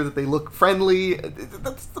to make sure that they look friendly.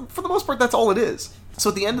 For the most part, that's all it is. So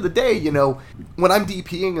at the end of the day, when I'm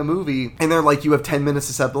DPing a movie and they're like, you have 10 minutes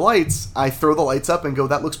to set the lights, I throw the lights up and go,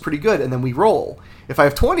 that looks pretty good, and then we roll. If I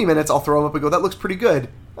have 20 minutes, I'll throw them up and go, that looks pretty good.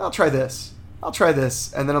 I'll try this.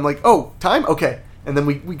 And then I'm like, oh, time? Okay. And then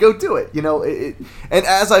we go do it, and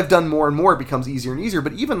as I've done more and more, it becomes easier and easier.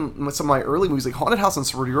 But even with some of my early movies, like Haunted House and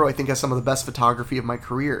Sorority Row, I think has some of the best photography of my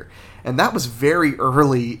career. And that was very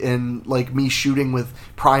early in like me shooting with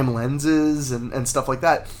prime lenses and stuff like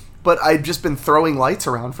that. But I'd just been throwing lights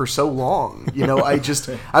around for so long, I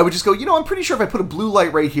would just go, I'm pretty sure if I put a blue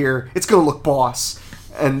light right here, it's going to look boss.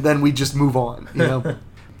 And then we just move on,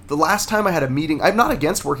 The last time I had a meeting, I'm not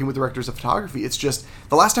against working with directors of photography. It's just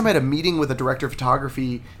the last time I had a meeting with a director of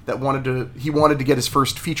photography that wanted to get his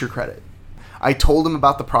first feature credit. I told him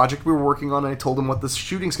about the project we were working on, and I told him what the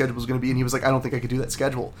shooting schedule was going to be, and he was like, I don't think I could do that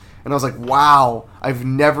schedule. And I was like, wow, I've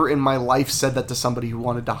never in my life said that to somebody who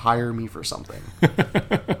wanted to hire me for something.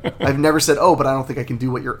 I've never said, oh, but I don't think I can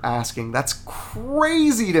do what you're asking. That's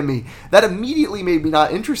crazy to me. That immediately made me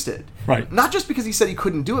not interested. Right. Not just because he said he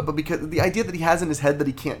couldn't do it, but because the idea that he has in his head that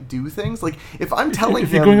he can't do things. Like, if I'm telling him...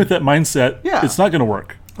 If you're going with that mindset, it's not going to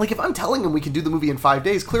work. Like, if I'm telling him we can do the movie in 5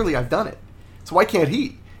 days, clearly I've done it. So why can't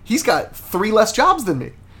he? He's got 3 less jobs than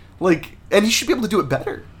me. Like, and he should be able to do it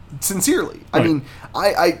better. Sincerely. Right. I mean,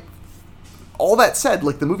 I all that said,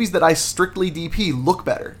 like, the movies that I strictly DP look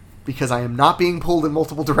better because I am not being pulled in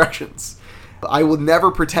multiple directions. I will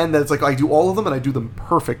never pretend that it's like I do all of them and I do them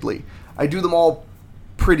perfectly. I do them all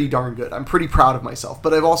pretty darn good. I'm pretty proud of myself.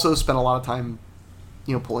 But I've also spent a lot of time,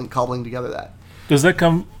 cobbling together that. Does that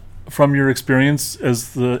come from your experience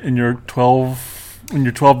as in your 12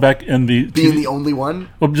 back in the being the only one?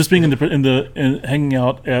 Well, just being in hanging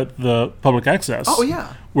out at the public access. Oh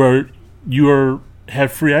yeah, where you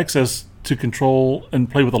have free access to control and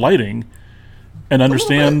play with the lighting, and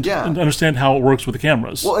understand how it works with the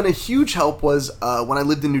cameras. Well, and a huge help was when I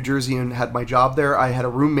lived in New Jersey and had my job there. I had a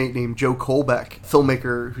roommate named Joe Kolbeck,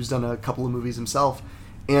 filmmaker who's done a couple of movies himself,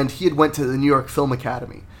 and he had went to the New York Film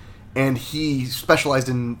Academy. And he specialized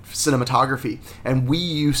in cinematography, and we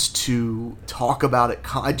used to talk about it.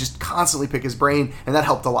 I just constantly pick his brain, and that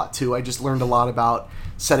helped a lot too. I just learned a lot about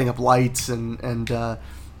setting up lights and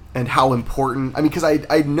how important. I mean, because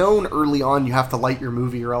I'd known early on you have to light your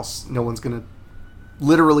movie, or else no one's gonna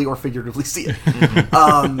literally or figuratively see it.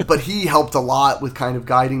 But he helped a lot with kind of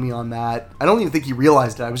guiding me on that. I don't even think he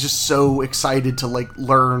realized it. I was just so excited to like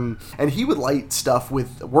learn. And he would light stuff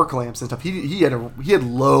with work lamps and stuff. He had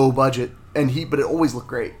low budget, but it always looked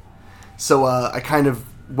great. So I kind of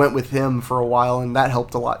went with him for a while, and that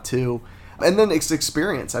helped a lot too. And then it's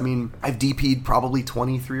experience. I mean, I've DP'd probably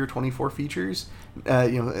 23 or 24 features,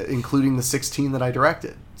 including the 16 that I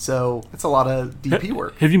directed. So it's a lot of DP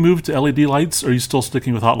work. Have you moved to LED lights, or are you still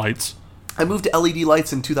sticking with hot lights? I moved to LED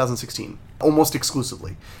lights in 2016, almost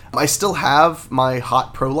exclusively. I still have my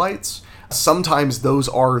Hot Pro lights. Sometimes those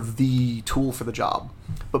are the tool for the job.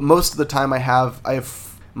 But most of the time I have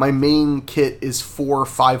my main kit is 4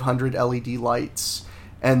 500 LED lights.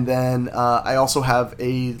 And then I also have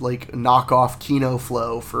a like knockoff Kino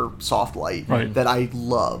Flow for soft light that I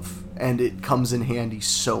love, and it comes in handy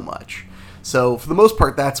so much. So for the most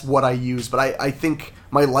part, that's what I use. But I think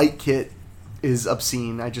my light kit is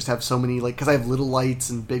obscene. I just have so many, because I have little lights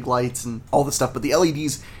and big lights and all this stuff. But the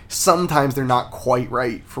LEDs, sometimes they're not quite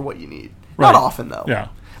right for what you need. Not often, though. Yeah.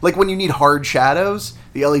 Like when you need hard shadows,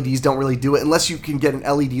 the LEDs don't really do it unless you can get an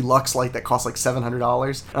LED Lux light that costs like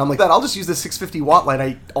 $700. And I'm like, I'll just use this 650 watt light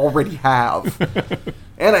I already have.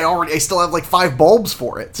 And I still have like 5 bulbs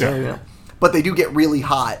for it. So, But they do get really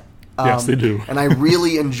hot. Yes, they do. And I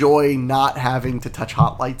really enjoy not having to touch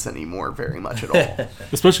hot lights anymore very much at all.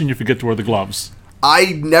 Especially when you forget to wear the gloves.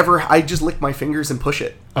 I just lick my fingers and push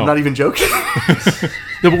it. I'm not even joking.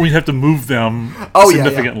 No, but we have to move them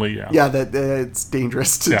significantly. Yeah, it's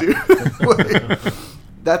dangerous to do.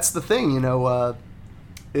 That's the thing,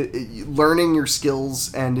 learning your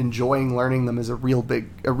skills and enjoying learning them is a real big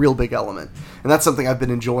element, and that's something I've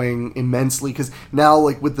been enjoying immensely. Because now,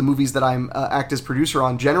 like with the movies that I'm act as producer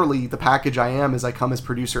on, generally the package I am is I come as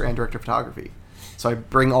producer and director of photography. So I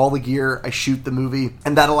bring all the gear, I shoot the movie,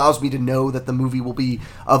 and that allows me to know that the movie will be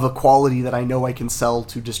of a quality that I know I can sell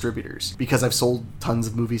to distributors because I've sold tons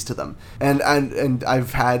of movies to them. And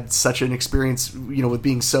I've had such an experience, with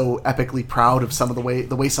being so epically proud of some of the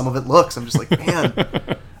way some of it looks. I'm just like, man,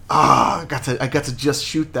 I got to just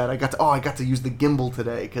shoot that. I got to use the gimbal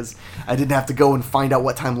today because I didn't have to go and find out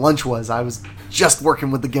what time lunch was. I was just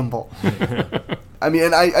working with the gimbal. I mean,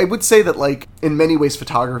 and I would say that, like, in many ways,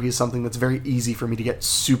 photography is something that's very easy for me to get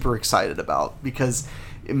super excited about because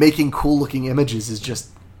making cool-looking images is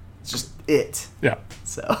just it. Yeah.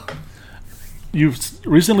 So... You've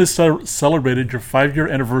recently celebrated your 5-year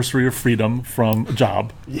anniversary of freedom from a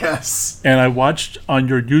job. Yes. And I watched on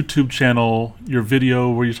your YouTube channel your video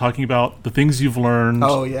where you're talking about the things you've learned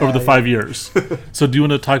over the 5 years. So do you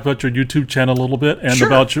want to talk about your YouTube channel a little bit and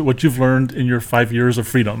about what you've learned in your 5 years of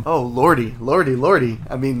freedom? Oh, lordy.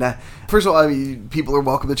 I mean, first of all, people are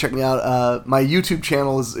welcome to check me out. My YouTube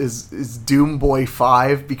channel is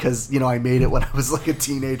Doomboy5 because, I made it when I was like a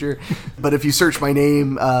teenager. But if you search my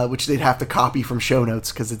name, which they'd have to copy from show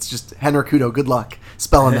notes because it's just Henrikudo. Good luck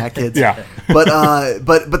spelling that, kids. Yeah. But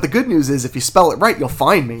the good news is if you spell it right, you'll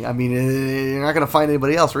find me. I mean, you're not going to find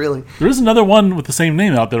anybody else, really. There is another one with the same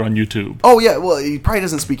name out there on YouTube. Oh, yeah. Well, he probably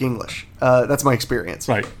doesn't speak English. That's my experience.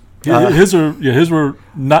 Right. His were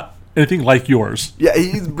not anything like yours. Yeah,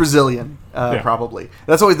 he's Brazilian, probably.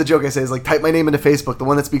 That's always the joke I say is, like, type my name into Facebook. The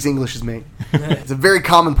one that speaks English is me. It's a very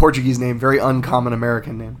common Portuguese name, very uncommon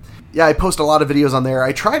American name. Yeah, I post a lot of videos on there.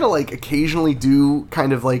 I try to, like, occasionally do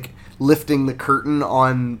kind of, like, lifting the curtain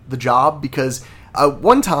on the job because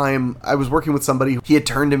one time I was working with somebody. He had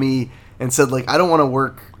turned to me and said, like, I don't want to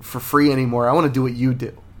work for free anymore. I want to do what you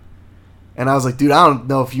do. And I was like, dude, I don't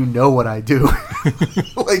know if you know what I do.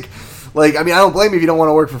 Like, I mean, I don't blame you if you don't want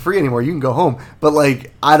to work for free anymore. You can go home. But,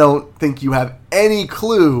 like, I don't think you have any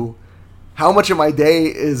clue how much of my day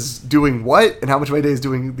is doing what and how much of my day is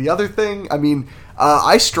doing the other thing. I mean,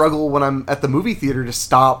 I struggle when I'm at the movie theater to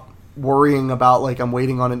stop worrying about, like, I'm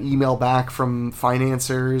waiting on an email back from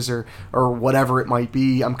financiers or whatever it might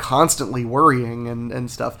be. I'm constantly worrying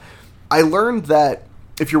and stuff. I learned that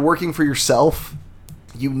if you're working for yourself,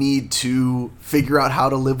 you need to figure out how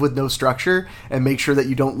to live with no structure and make sure that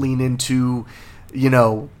you don't lean into,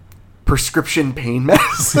 prescription pain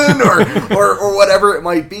medicine or whatever it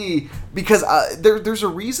might be, because there's a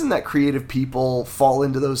reason that creative people fall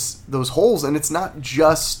into those holes, and it's not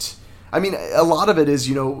just, I mean, a lot of it is,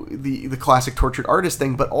 the classic tortured artist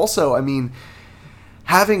thing, but also, I mean,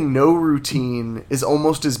 having no routine is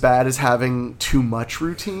almost as bad as having too much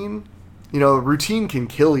routine. Routine can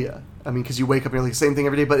kill you. I mean, because you wake up and you're like, same thing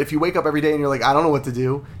every day. But if you wake up every day and you're like, I don't know what to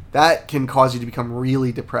do, that can cause you to become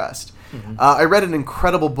really depressed. Mm-hmm. I read an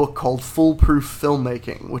incredible book called Foolproof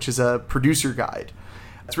Filmmaking, which is a producer guide.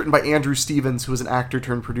 It's written by Andrew Stevens, who was an actor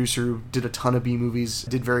turned producer who did a ton of B movies,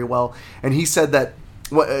 did very well. And he said that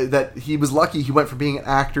he was lucky he went from being an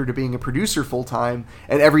actor to being a producer full time,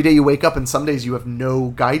 and every day you wake up and some days you have no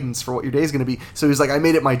guidance for what your day is going to be. So he was like, I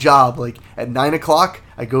made it my job. Like at 9 o'clock,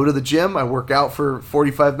 I go to the gym, I work out for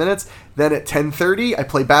 45 minutes. Then at 10:30, I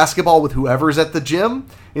play basketball with whoever's at the gym.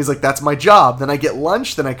 He's like, that's my job. Then I get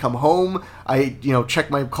lunch. Then I come home. I check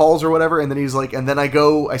my calls or whatever. And then he's like, and then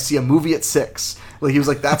I see a movie at 6. Like he was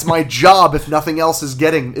like, that's my job. If nothing else is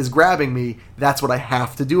grabbing me, that's what I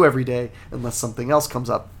have to do every day, unless something else comes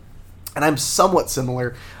up. And I'm somewhat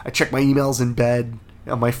similar. I check my emails in bed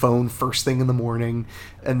on my phone first thing in the morning,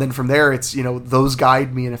 and then from there it's those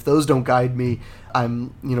guide me, and if those don't guide me,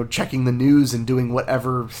 I'm checking the news and doing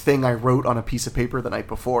whatever thing I wrote on a piece of paper the night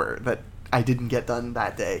before that I didn't get done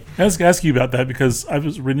that day. I was going to ask you about that because I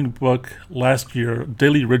was reading a book last year,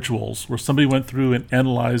 Daily Rituals, where somebody went through and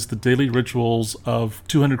analyzed the daily rituals of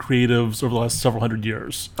 200 creatives over the last several hundred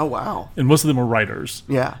years. Oh, wow. And most of them were writers.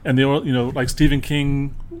 Yeah. And they were, like Stephen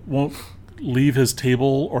King won't leave his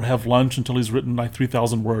table or have lunch until he's written like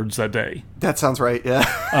 3,000 words that day. That sounds right, yeah.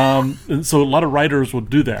 And so a lot of writers will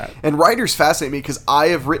do that. And writers fascinate me because I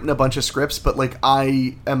have written a bunch of scripts, but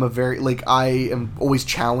I am always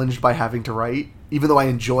challenged by having to write, even though I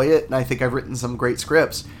enjoy it and I think I've written some great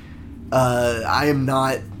scripts. I am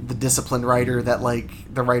not the disciplined writer that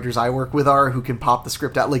the writers I work with are, who can pop the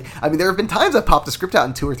script out. There have been times I've popped the script out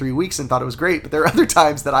in 2 or 3 weeks and thought it was great, but there are other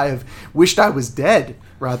times that I have wished I was dead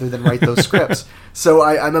rather than write those scripts. So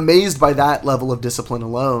I'm amazed by that level of discipline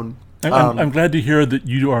alone. I'm glad to hear that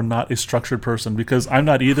you are not a structured person, because I'm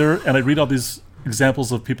not either. And I read all these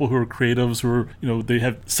examples of people who are creatives who are, they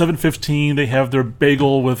have 7:15, they have their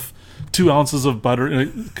bagel with 2 ounces of butter,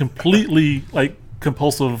 and completely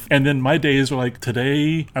compulsive. And then my days were like,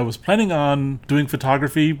 today I was planning on doing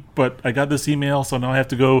photography, but I got this email, so now I have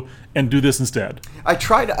to go and do this instead. I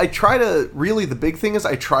try to really, the big thing is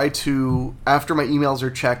I try to, after my emails are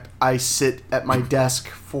checked, I sit at my desk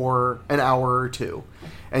for an hour or two.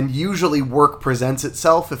 And usually work presents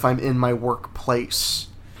itself if I'm in my workplace.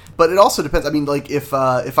 But it also depends. I mean, like, if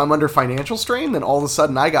I'm under financial strain, then all of a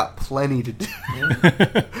sudden I got plenty to do.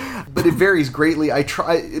 But it varies greatly. I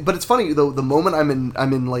try, but it's funny though. The moment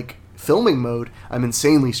I'm in like filming mode, I'm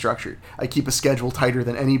insanely structured. I keep a schedule tighter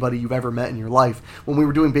than anybody you've ever met in your life. When we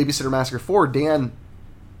were doing Babysitter Massacre 4, Dan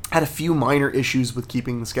had a few minor issues with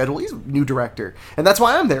keeping the schedule. He's a new director, and that's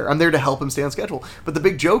why I'm there. I'm there to help him stay on schedule. But the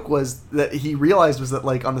big joke was that he realized was that,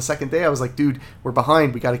 like, on the second day, I was like, dude, we're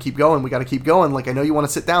behind. We got to keep going. Like, I know you want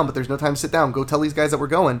to sit down, but there's no time to sit down. Go tell these guys that we're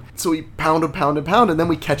going. So we pound, and then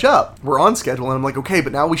we catch up. We're on schedule, and I'm like, okay,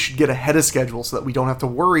 but now we should get ahead of schedule so that we don't have to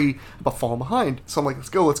worry about falling behind. So I'm like, let's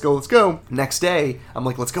go. Next day, I'm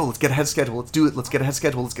like, let's go. Let's get ahead of schedule. Let's do it. Let's get ahead of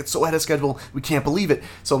schedule. Let's get so ahead of schedule. We can't believe it.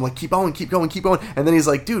 So I'm like, keep going. And then he's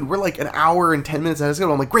like, dude, we're like an hour and 10 minutes ahead of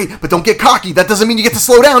schedule. I'm like, great, but don't get cocky. That doesn't mean you get to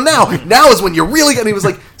slow down now. Now is when you're really getting. He was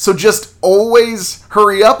like, so just always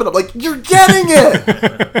hurry up. And I'm like, you're getting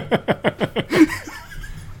it.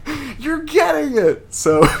 You're getting it.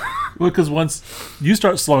 So, well, because once you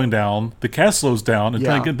start slowing down, the cast slows down, and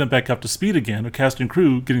trying to get them back up to speed again, or cast and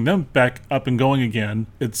crew, getting them back up and going again,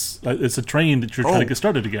 it's a train that you're trying to get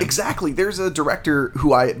started again. Exactly. There's a director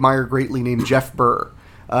who I admire greatly named Jeff Burr.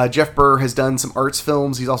 Jeff Burr has done some arts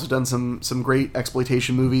films. He's also done some great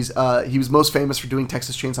exploitation movies. He was most famous for doing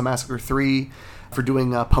Texas Chainsaw Massacre 3, for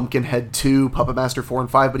doing Pumpkinhead 2, Puppet Master 4 and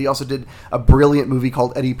 5, but he also did a brilliant movie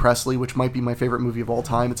called Eddie Presley, which might be my favorite movie of all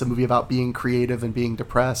time. It's a movie about being creative and being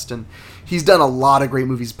depressed, and he's done a lot of great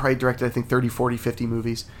movies. He's probably directed, I think, 30, 40, 50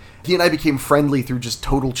 movies. He and I became friendly through just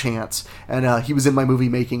total chance, and he was in my movie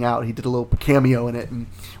Making Out. He did a little cameo in it, and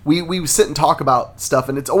we sit and talk about stuff,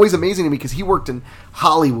 and it's always amazing to me because he worked in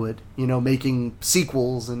Hollywood, you know, making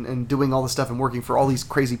sequels and doing all this stuff and working for all these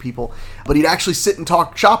crazy people. But he'd actually sit and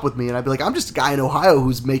talk shop with me, and I'd be like, I'm just a guy in Ohio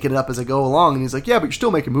who's making it up as I go along. And he's like, yeah, but you're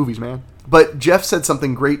still making movies, man. But Jeff said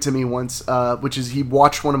something great to me once, which is he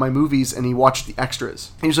watched one of my movies and he watched the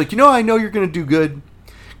extras. And he's like, I know you're going to do good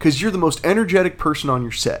because you're the most energetic person on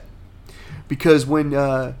your set. Because when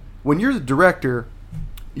you're the director,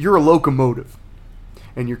 you're a locomotive.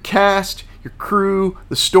 And your cast, your crew,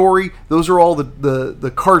 the story, those are all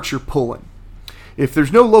the carts you're pulling. If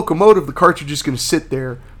there's no locomotive, the carts are just going to sit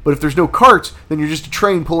there. But if there's no carts, then you're just a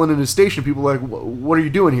train pulling in a station. People are like, what are you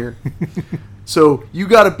doing here? So you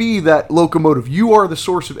got to be that locomotive. You are the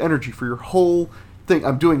source of energy for your whole thing.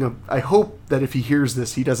 I hope that if he hears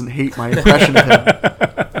this, he doesn't hate my impression of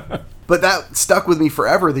him. But that stuck with me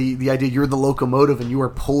forever, the idea you're the locomotive and you are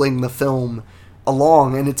pulling the film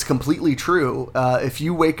along, and it's completely true. If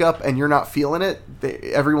you wake up and you're not feeling it,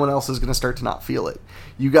 everyone else is going to start to not feel it.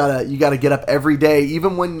 You gotta get up every day,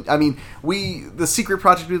 even when, the secret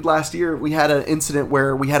project we did last year, we had an incident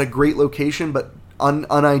where we had a great location, but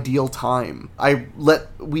unideal time.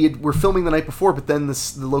 We're filming the night before, but then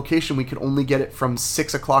the location, we could only get it from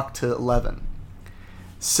 6 o'clock to 11.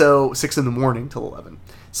 So 6 in the morning till 11.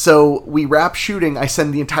 So we wrap shooting. I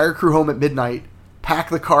send the entire crew home at midnight, pack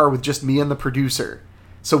the car with just me and the producer.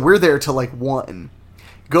 So we're there till like 1.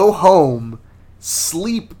 Go home,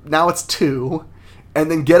 sleep, now it's 2, and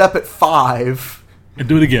then get up at 5. And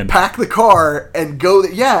do it again. Pack the car and go.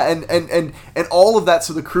 And all of that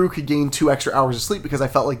so the crew could gain 2 extra hours of sleep, because I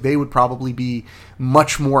felt like they would probably be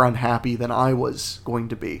much more unhappy than I was going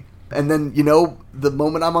to be. And then, the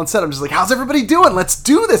moment I'm on set, I'm just like, how's everybody doing? Let's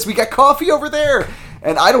do this. We got coffee over there.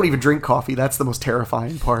 And I don't even drink coffee. That's the most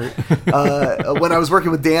terrifying part. When I was working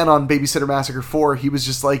with Dan on Babysitter Massacre 4, he was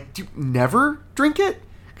just like, do you never drink it?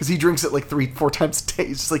 Because he drinks it like 3-4 times a day.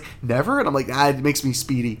 He's just like, never? And I'm like, it makes me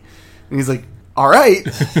speedy. And he's like, all right.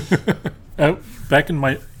 Back in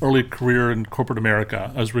my early career in corporate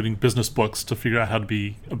America, I was reading business books to figure out how to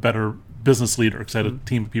be a better business leader, because I had a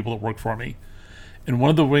team of people that worked for me. And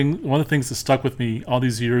one of the things that stuck with me all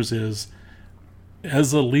these years is,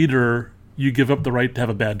 as a leader, you give up the right to have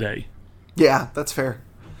a bad day. Yeah, that's fair.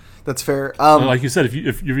 That's fair. Like you said,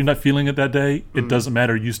 if you're not feeling it that day, it doesn't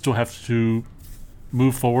matter. You still have to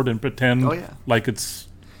move forward and pretend like it's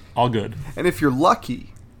all good. And if you're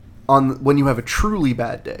lucky, when you have a truly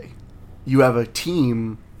bad day, you have a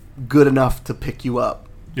team good enough to pick you up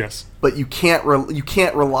Yes. But you can't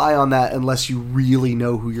rely on that unless you really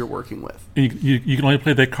know who you're working with. You can only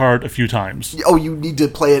play that card a few times. Oh, you need to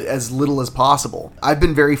play it as little as possible. I've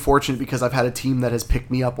been very fortunate because I've had a team that has picked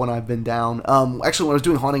me up when I've been down. Actually, when I was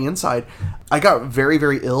doing Haunting Inside, I got very,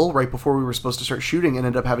 very ill right before we were supposed to start shooting and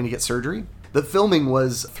ended up having to get surgery. The filming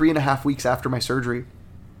was 3.5 weeks after my surgery.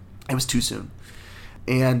 It was too soon.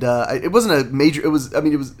 And it wasn't a major. It was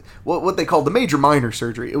what they called the major minor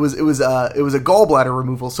surgery. It was a gallbladder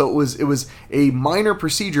removal. So it was a minor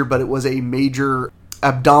procedure, but it was a major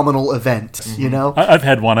abdominal event. Mm-hmm. You know, I've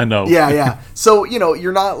had one. I know. Yeah. So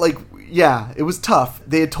you're not like. Yeah, it was tough.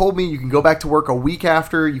 They had told me you can go back to work a week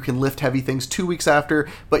after, you can lift heavy things 2 weeks after,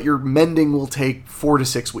 but your mending will take 4 to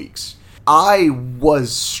 6 weeks. I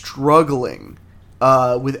was struggling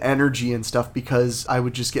with energy and stuff because I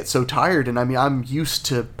would just get so tired. And I mean, I'm used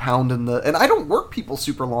to pounding and I don't work people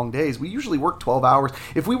super long days. We usually work 12 hours.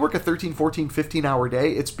 If we work a 13, 14, 15 hour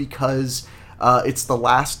day, it's because it's the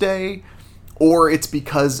last day, or it's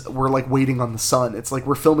because we're like waiting on the sun. It's like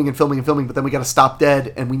we're filming, but then we got to stop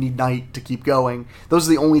dead and we need night to keep going. Those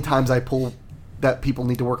are the only times I pull that people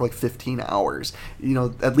need to work like 15 hours.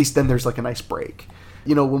 At least then there's like a nice break.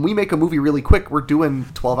 When we make a movie really quick, we're doing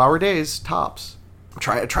 12-hour days tops.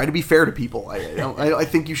 Try to be fair to people. I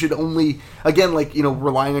think you should only, again,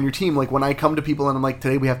 relying on your team. Like when I come to people and I'm like,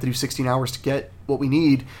 today we have to do 16 hours to get what we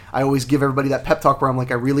need, I always give everybody that pep talk where I'm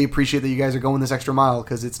like, I really appreciate that you guys are going this extra mile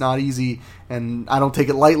because it's not easy, and I don't take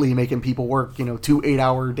it lightly making people work 2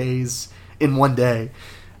 8-hour days in one day.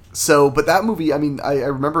 So, but that movie, I mean, I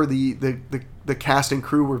remember the cast and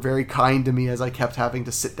crew were very kind to me as I kept having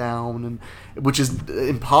to sit down, and which is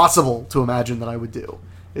impossible to imagine that I would do.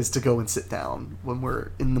 Is to go and sit down when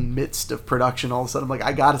we're in the midst of production. All of a sudden I'm like,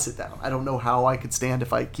 I gotta sit down. I don't know how I could stand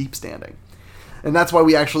if I keep standing. And that's why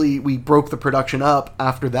we broke the production up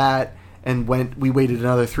after that and we waited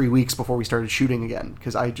another 3 weeks before we started shooting again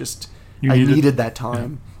because I needed that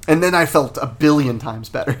time. Yeah. And then I felt a billion times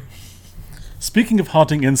better. Speaking of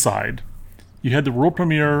Haunting Inside, you had the world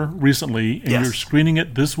premiere recently, and You're screening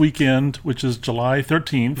it this weekend, which is July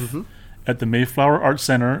 13th. Mm-hmm. At the Mayflower Arts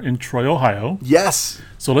Center in Troy, Ohio. Yes.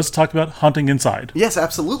 So let's talk about Haunting Inside. Yes,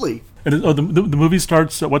 absolutely. And the movie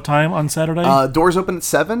starts at what time on Saturday? Doors open at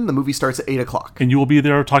 7. The movie starts at 8 o'clock. And you will be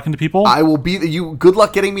there talking to people? I will be. Good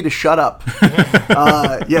luck getting me to shut up.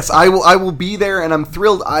 Yes, I will be there, and I'm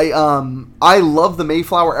thrilled. I love the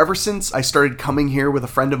Mayflower ever since I started coming here with a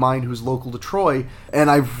friend of mine who's local to Troy, and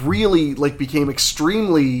I really became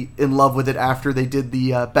extremely in love with it after they did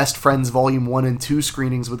the Best Friends Volume 1 and 2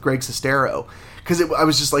 screenings with Greg Sestero. Because I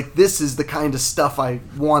was just like, this is the kind of stuff I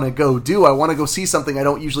want to go do. I want to go see something I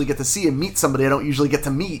don't usually get to see and meet somebody I don't usually get to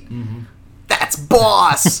meet. Mm-hmm. That's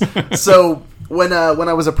boss! So when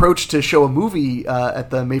I was approached to show a movie at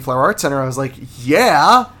the Mayflower Arts Center, I was like,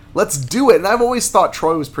 yeah, let's do it. And I've always thought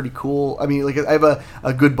Troy was pretty cool. I mean, I have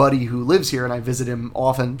a good buddy who lives here and I visit him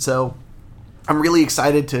often. So I'm really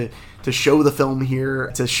excited to show the film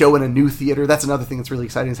here, to show in a new theater. That's another thing that's really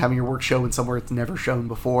exciting, is having your work show in somewhere it's never shown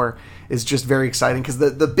before is just very exciting, because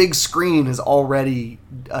the big screen is already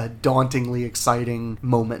a dauntingly exciting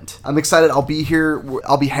moment. I'm excited. I'll be here.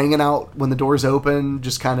 I'll be hanging out when the doors open,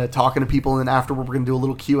 just kind of talking to people, and then afterward we're going to do a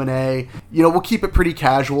little Q&A. We'll keep it pretty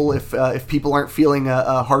casual. If people aren't feeling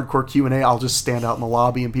a hardcore Q&A, I'll just stand out in the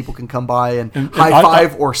lobby and people can come by and high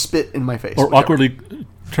five or spit in my face. Or awkwardly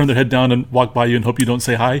turn their head down and walk by you and hope you don't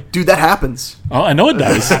say hi. Dude, that happens. Oh, I know it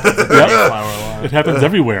does. Yep. It happens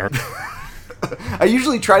everywhere. I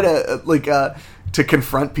usually try to to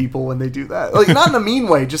confront people when they do that. Not in a mean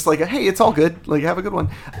way, just hey, it's all good. Have a good one.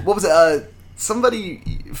 What was it? Somebody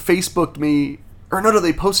Facebooked me, or no,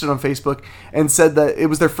 they posted on Facebook and said that it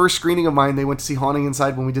was their first screening of mine. They went to see Haunting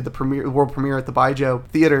Inside when we did the world premiere at the Baijiu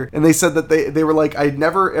Theater, and they said that they were like, I've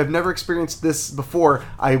never experienced this before.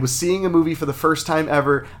 I was seeing a movie for the first time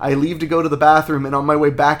ever. I leave to go to the bathroom, and on my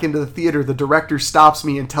way back into the theater, the director stops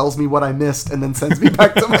me and tells me what I missed, and then sends me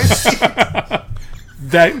back to my seat.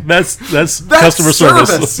 That's customer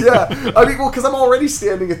service. Yeah. I mean, because I'm already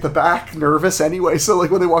standing at the back, nervous anyway. So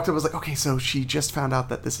when they walked up, I was like, okay, so she just found out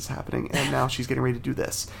that this is happening, and now she's getting ready to do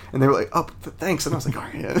this. And they were like, oh, thanks. And I was like, all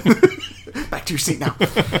right, yeah. Back to your seat now.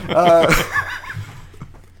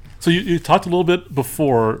 So you talked a little bit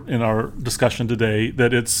before in our discussion today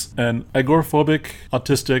that it's an agoraphobic,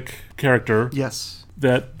 autistic character. Yes.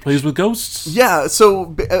 That plays with ghosts? Yeah,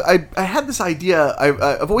 so I had this idea.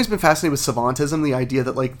 I've always been fascinated with savantism, the idea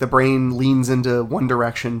that the brain leans into one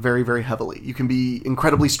direction very, very heavily. You can be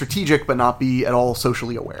incredibly strategic but not be at all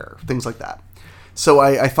socially aware, things like that. So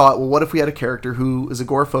I thought, well, what if we had a character who is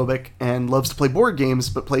agoraphobic and loves to play board games,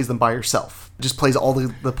 but plays them by herself? Just plays all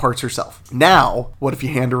the parts herself. Now, what if you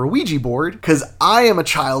hand her a Ouija board? Because I am a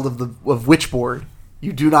child of Witchboard.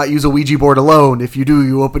 You do not use a Ouija board alone. If you do,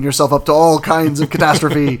 you open yourself up to all kinds of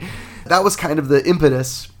catastrophe. That was kind of the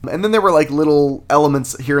impetus. And then there were like little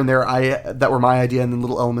elements here and there that were my idea, and then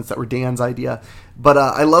little elements that were Dan's idea. But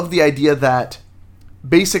I love the idea that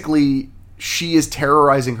basically she is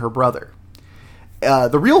terrorizing her brother.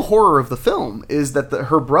 The real horror of the film is that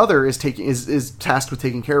her brother is tasked with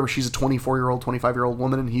taking care of her. She's a 24-year-old, 25-year-old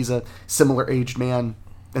woman, and he's a similar aged man,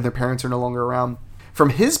 and their parents are no longer around.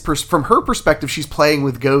 From her perspective, she's playing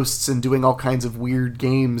with ghosts and doing all kinds of weird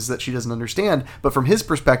games that she doesn't understand. But from his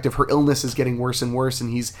perspective, her illness is getting worse and worse,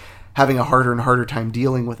 and he's having a harder and harder time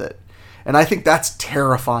dealing with it. And I think that's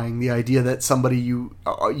terrifying, the idea that somebody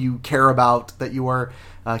you care about, that you are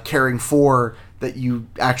caring for, that you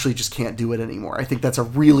actually just can't do it anymore. I think that's a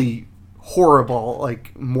really horrible,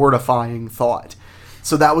 like, mortifying thought.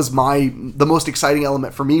 So that was the most exciting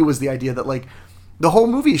element for me, was the idea that, like, the whole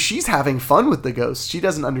movie, she's having fun with the ghosts. She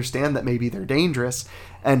doesn't understand that maybe they're dangerous.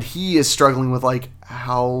 And he is struggling with, like,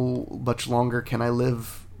 how much longer can I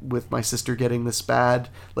live with my sister getting this bad?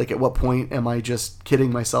 Like, at what point am I just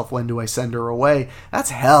kidding myself? When do I send her away?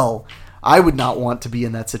 That's hell. I would not want to be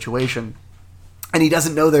in that situation. And he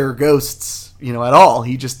doesn't know there are ghosts, at all.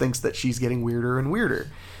 He just thinks that she's getting weirder and weirder.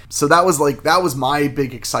 So that was my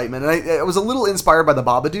big excitement. And I was a little inspired by the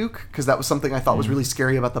Babadook, because that was something I thought was really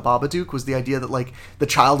scary about the Babadook, was the idea that, like, the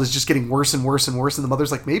child is just getting worse and worse and worse, and the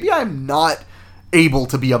mother's like, maybe I'm not able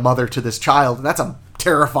to be a mother to this child. And that's a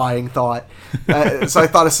terrifying thought. So I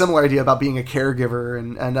thought a similar idea about being a caregiver,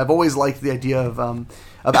 and I've always liked the idea of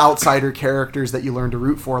outsider characters that you learn to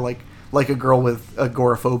root for, like a girl with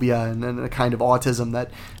agoraphobia and a kind of autism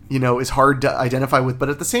that, is hard to identify with, but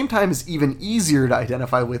at the same time is even easier to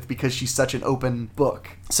identify with because she's such an open book.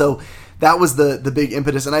 So that was the big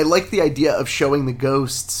impetus. And I like the idea of showing the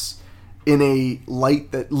ghosts in a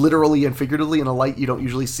light that literally and figuratively, in a light you don't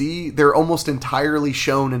usually see. They're almost entirely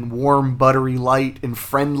shown in warm, buttery light in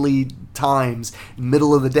friendly times,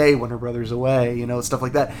 middle of the day when her brother's away, stuff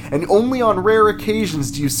like that. And only on rare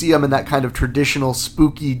occasions do you see them in that kind of traditional,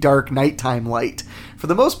 spooky, dark nighttime light. For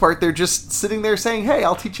the most part, they're just sitting there saying, hey,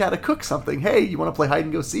 I'll teach you how to cook something. Hey, you want to play hide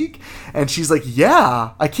and go seek? And she's like,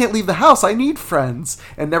 yeah, I can't leave the house. I need friends.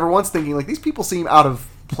 And never once thinking, like, these people seem out of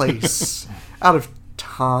place, out of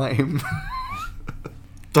time.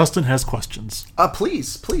 Dustin has questions.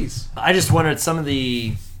 Please. I just wondered some of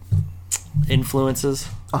the influences.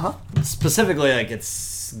 Specifically, like,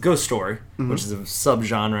 it's ghost story, which is a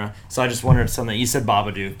subgenre. So I just wondered something. You said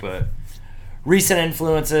Babadook, but recent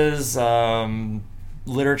influences,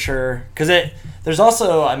 literature, because there's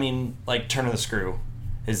also, like, Turn of the Screw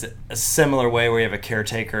is a similar way where you have a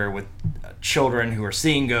caretaker with children who are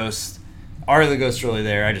seeing ghosts. Are the ghosts really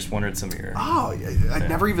there? I just wondered some of your... Oh, I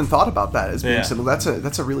never even thought about that as being similar.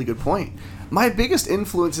 That's a really good point. My biggest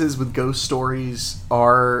influences with ghost stories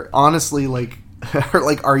are honestly like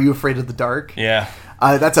Are You Afraid of the Dark? Yeah.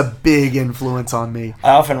 That's a big influence on me. I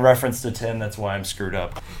often reference to Tim. That's why I'm screwed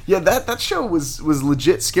up. Yeah, that show was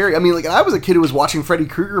legit scary. I mean, like, I was a kid who was watching Freddy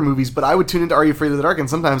Krueger movies, but I would tune into Are You Afraid of the Dark, and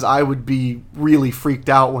sometimes I would be really freaked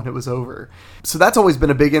out when it was over. So that's always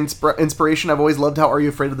been a big inspiration. I've always loved how Are You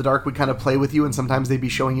Afraid of the Dark would kind of play with you, and sometimes they'd be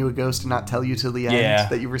showing you a ghost and not tell you till the end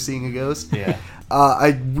that you were seeing a ghost. Yeah.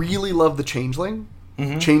 I really love The Changeling.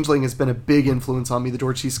 Mm-hmm. Changeling has been a big influence on me, the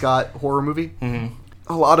George C. Scott horror movie. Mm-hmm.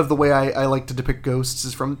 A lot of the way I like to depict ghosts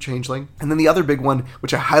is from Changeling. And then the other big one,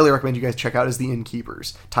 which I highly recommend you guys check out, is The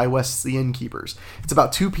Innkeepers. Ty West's The Innkeepers. It's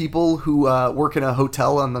about two people who work in a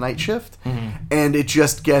hotel on the night shift, and it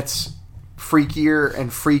just gets freakier and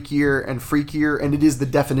freakier and freakier, and it is the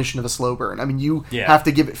definition of a slow burn. I mean, you have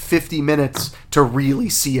to give it 50 minutes to really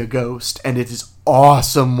see a ghost, and it is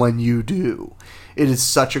awesome when you do. It is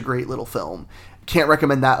such a great little film. Can't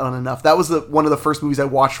recommend that one enough. That was one of the first movies I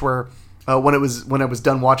watched where... when I was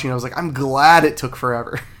done watching, I was like, I'm glad it took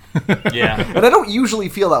forever. Yeah. And I don't usually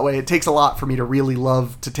feel that way. It takes a lot for me to really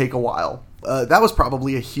love to take a while. That was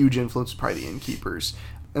probably a huge influence, probably The Innkeepers.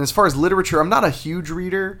 And as far as literature, I'm not a huge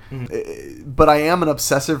reader, but I am an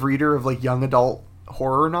obsessive reader of, like, young adult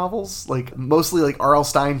horror novels, like mostly like R.L.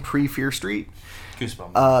 Stine pre-Fear Street.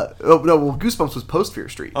 Goosebumps. Goosebumps was post Fear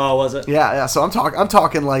Street. Oh, was it? Yeah. So I'm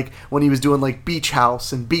talking like when he was doing like Beach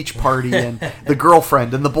House and Beach Party and The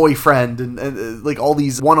Girlfriend and The Boyfriend and like all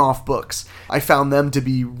these one-off books. I found them to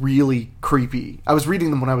be really creepy. I was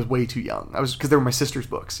reading them when I was way too young. Because they were my sister's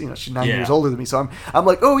books. You know, she's 9 years older than me. So I'm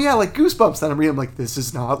like, oh yeah, like Goosebumps. Then I'm reading, I'm like, this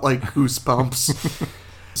is not like Goosebumps.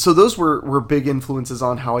 So those were big influences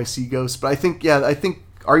on how I see ghosts. But I think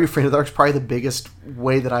Are You Afraid of the Dark is probably the biggest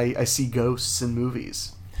way that I see ghosts in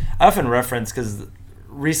movies. I often reference, because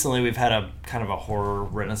recently we've had a kind of a horror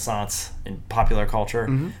renaissance in popular culture,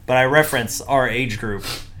 but I reference our age group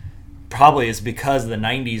probably is because of the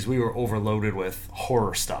 90s we were overloaded with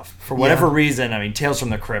horror stuff. For whatever reason, I mean, Tales from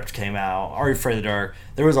the Crypt came out, Are You Afraid of the Dark?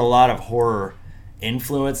 There was a lot of horror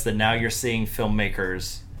influence that now you're seeing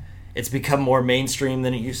filmmakers. It's become more mainstream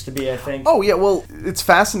than it used to be, I think. Oh, yeah, well, it's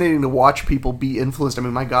fascinating to watch people be influenced. I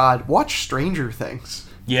mean, my God, watch Stranger Things.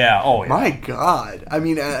 Yeah, oh yeah. My God. I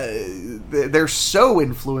mean, they're so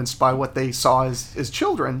influenced by what they saw as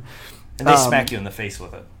children. And they smack you in the face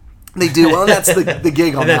with it. They do. Well, that's the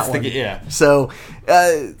gig on that one. Yeah. So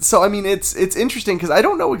I mean, it's interesting because I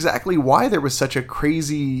don't know exactly why there was such a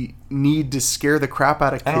crazy need to scare the crap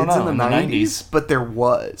out of kids in the 90s, but there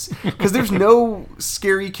was. Because there's no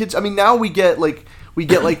scary kids. I mean, now we get like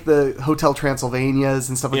the Hotel Transylvanias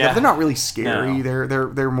and stuff like that. They're not really scary. No.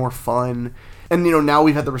 They're more fun. And now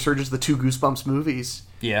we've had the resurgence of the 2 Goosebumps movies.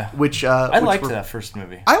 Yeah, which I liked that first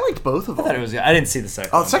movie. I liked both of them. I thought it was good. I didn't see the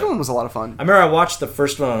second one. Oh, the second one was a lot of fun. I remember I watched the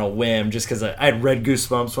first one on a whim just because I had read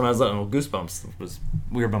Goosebumps when I was little.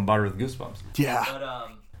 We were bombarded with Goosebumps. Yeah.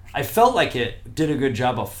 But I felt like it did a good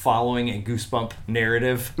job of following a Goosebump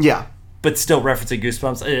narrative. Yeah. But still referencing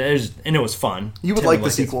Goosebumps, and it was fun. You would like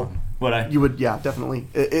the sequel. Would I? You would, yeah, definitely.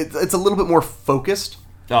 It's a little bit more focused.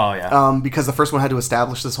 Oh, yeah. Because the first one had to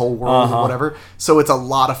establish this whole world or whatever. So it's a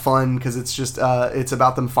lot of fun because it's just it's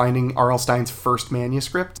about them finding R.L. Stein's first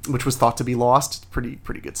manuscript, which was thought to be lost. Pretty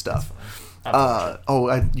good stuff. You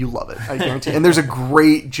love it, I guarantee. And there's a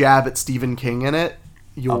great jab at Stephen King in it.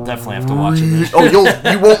 I'll definitely have to watch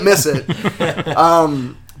it. You won't miss it.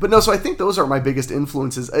 But no, so I think those are my biggest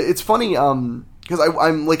influences. It's funny because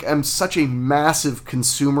I'm such a massive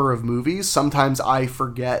consumer of movies. Sometimes I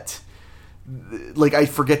forget. I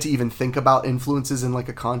forget to even think about influences in a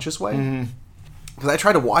conscious way, because I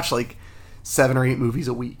try to watch 7 or 8 movies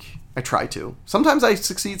a week. I try to. Sometimes I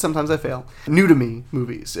succeed, sometimes I fail. New to me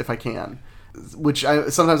movies, if I can, which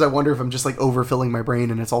sometimes I wonder if I'm just overfilling my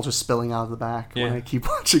brain and it's all just spilling out of the back when I keep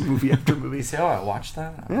watching movie after movie. You say, "Oh, I watched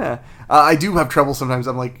that." Yeah, I do have trouble sometimes.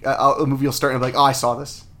 I'm a movie will start and I'm like, "Oh, I saw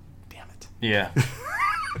this." Damn it. Yeah.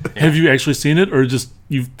 Have you actually seen it, or just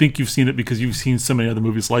you think you've seen it because you've seen so many other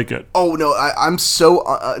movies like it? Oh, no, I'm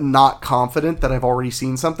so not confident that I've already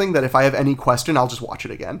seen something that if I have any question, I'll just watch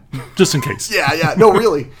it again. Just in case. Yeah. No,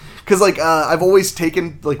 really. Because, I've always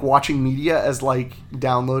taken, watching media as,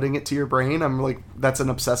 downloading it to your brain. I'm, that's an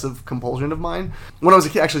obsessive compulsion of mine. When I was a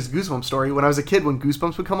kid, actually, it's a Goosebumps story. When I was a kid, when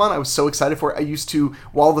Goosebumps would come on, I was so excited for it. I used to,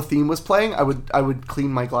 while the theme was playing, I would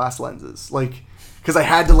clean my glass lenses. Because I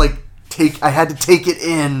had to, take it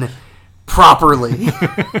in properly.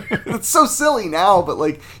 It's so silly now, but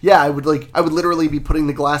I would literally be putting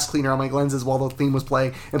the glass cleaner on my lenses while the theme was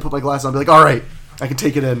playing and put my glasses on and be all right, I can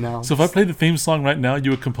take it in now. So if I played the theme song right now,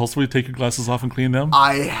 you would compulsively take your glasses off and clean them?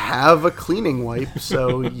 I have a cleaning wipe,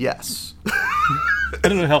 so yes. I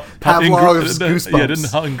don't know how Pavlov's Goosebumps. Yeah, I didn't know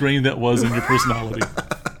how ingrained that was in your personality.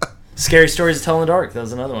 Scary Stories to Tell in the Dark. That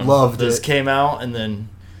was another one. Loved Those it. Came out, and then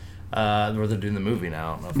where they're doing the movie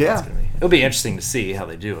now. I don't know if that's gonna be. It'll be interesting to see how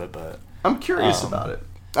they do it, but I'm curious about it.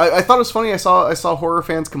 I thought it was funny. I saw horror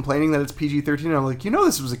fans complaining that it's PG-13. And I'm like,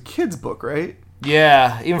 this was a kid's book, right?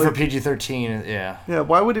 Yeah, even for PG-13, yeah. Yeah,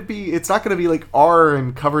 why would it be? It's not going to be R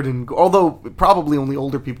and covered in. Although probably only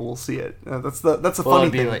older people will see it. That's the funny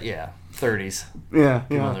thing. 30s. Yeah,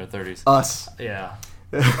 people in their 30s. Us. Yeah.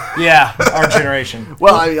 Yeah, our generation.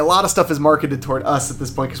 Well, a lot of stuff is marketed toward us at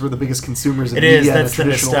this point because we're the biggest consumers of media. It is. That's the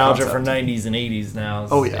nostalgia for 90s and 80s now.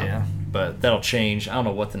 Oh, yeah. But that'll change. I don't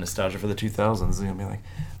know what the nostalgia for the 2000s is going to be like.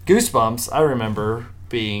 Goosebumps, I remember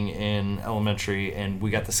being in elementary and we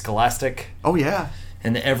got the Scholastic. Oh, yeah.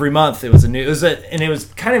 And every month it was and it was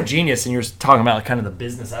kind of genius. And you're talking about kind of the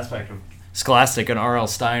business aspect of Scholastic and R.L.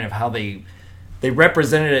 Stine, of how they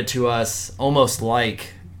represented it to us almost like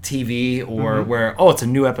TV or where, it's a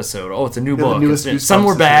new episode, it's a new book. Some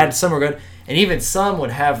were bad, some were good, and even some would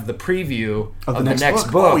have the preview of the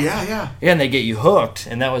next book. Oh, yeah. And they get you hooked,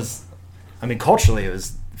 and that was, culturally, it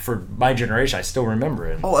was, for my generation, I still remember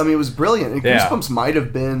it. Oh, it was brilliant. And Goosebumps might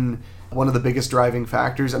have been one of the biggest driving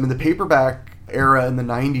factors. The paperback era in the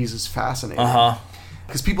 90s is fascinating.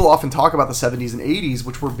 Because people often talk about the 70s and 80s,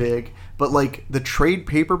 which were big, but the trade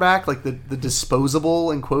paperback, the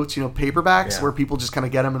disposable, in quotes, paperbacks, where people just kind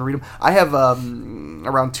of get them and read them. I have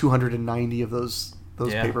around 290 of those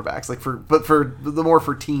paperbacks,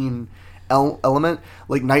 for teen element,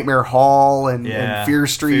 like Nightmare Hall and Fear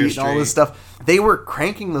Street and all this stuff. They were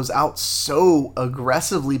cranking those out so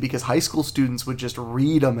aggressively because high school students would just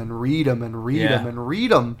read them and read them and read them and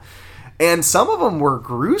read them. And some of them were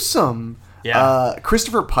gruesome. Yeah.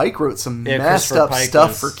 Christopher Pike wrote some messed up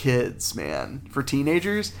stuff for kids, man. For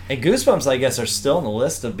teenagers. And Goosebumps, I guess, are still on the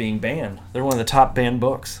list of being banned. They're one of the top banned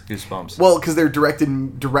books, Goosebumps. Well, because they're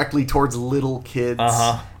directed directly towards little kids.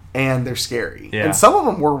 And they're scary. Yeah. And some of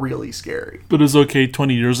them were really scary. But it was okay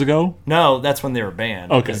 20 years ago? No, that's when they were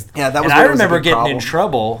banned. Okay. Yeah, that was. And I remember getting in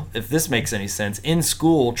trouble, if this makes any sense, in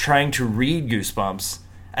school trying to read Goosebumps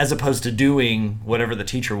as opposed to doing whatever the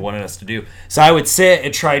teacher wanted us to do. So I would sit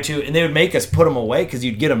and try to, and they would make us put them away because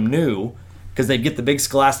you'd get them new, because they'd get the big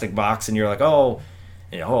Scholastic box, and you're like,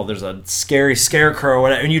 there's a scary scarecrow or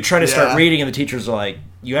whatever, and you try to start reading, and the teachers are like,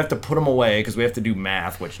 you have to put them away because we have to do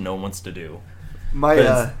math, which no one wants to do. My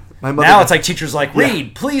mother, now it's like teachers like,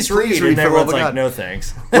 please read, and everyone's like, no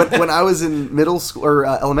thanks. when I was in middle school or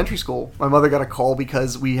elementary school, my mother got a call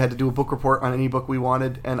because we had to do a book report on any book we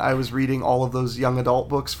wanted, and I was reading all of those young adult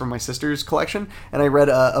books from my sister's collection, and I read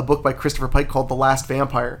a book by Christopher Pike called The Last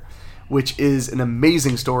Vampire, which is an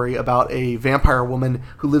amazing story about a vampire woman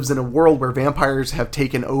who lives in a world where vampires have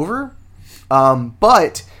taken over,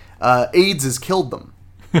 but AIDS has killed them.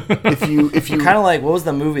 If you kind of like, what was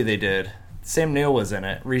the movie they did? Sam Neill was in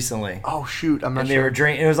it recently. Oh shoot, I'm not sure. And they were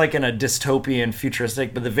it was like in a dystopian,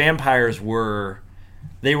 futuristic, but the vampires were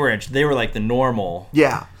like the normal.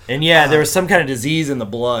 Yeah. And there was some kind of disease in the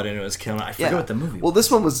blood, and it was killing. I forget what the movie was. Well, this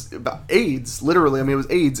one was about AIDS, literally. I mean, it was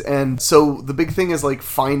AIDS, and so the big thing is like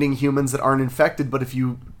finding humans that aren't infected, but if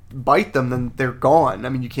you bite them, then they're gone. I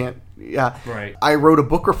mean, you can't. Yeah. Right. I wrote a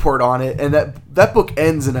book report on it, and that book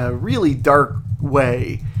ends in a really dark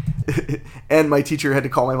way. And my teacher had to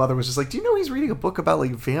call my mother, was just like, do you know he's reading a book about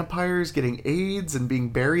like vampires getting AIDS and being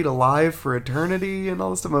buried alive for eternity and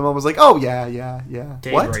all this stuff? My mom was like, oh yeah.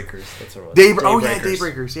 Daybreakers, that's what it was.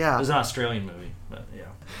 Daybreakers, yeah. It was an Australian movie, but yeah.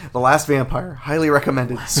 The Last Vampire, highly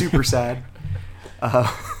recommended, super sad.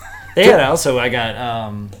 They had also, I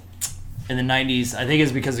got, in the 90s, I think it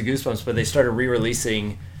was because of Goosebumps, but they started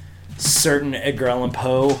re-releasing certain Edgar Allan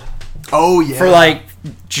Poe. Oh yeah, for like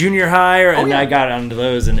junior high, I got onto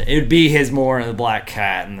those, and it would be his more and the Black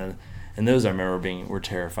Cat, and those I remember were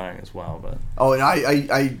terrifying as well. But and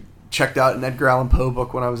I checked out an Edgar Allan Poe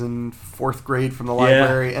book when I was in 4th grade from the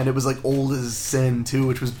library, and it was like old as sin too,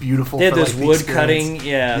 which was beautiful. They had those wood cutting,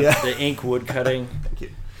 the ink wood cutting. Thank you.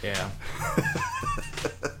 Yeah.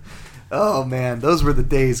 Oh man, those were the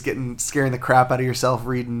days, scaring the crap out of yourself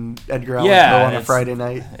reading Edgar Allan Poe on a Friday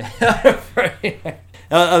night.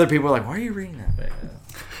 Other people are like, why are you reading that?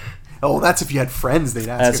 Oh, that's if you had friends, they'd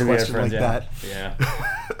ask a question like that. Yeah.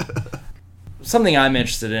 Something I'm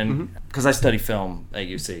interested in, because I study film at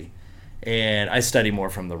UC, and I study more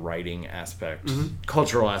from the writing aspect,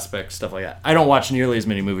 cultural aspect, stuff like that. I don't watch nearly as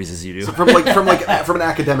many movies as you do. So from an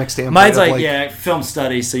academic standpoint. Mine's film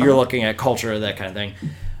study, so you're looking at culture, that kind of thing.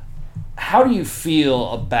 How do you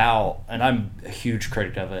feel about, and I'm a huge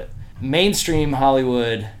critic of it, mainstream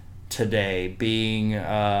Hollywood today being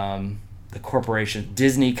the corporation,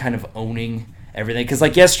 Disney kind of owning everything? Because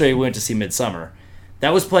like yesterday we went to see Midsommar.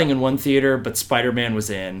 That was playing in one theater, but Spider-Man was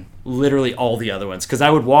in literally all the other ones. Because I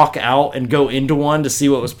would walk out and go into one to see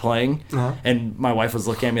what was playing, and my wife was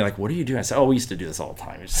looking at me like, what are you doing? I said, we used to do this all the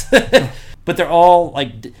time. But they're all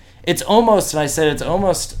like, it's almost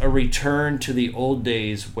a return to the old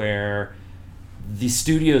days where the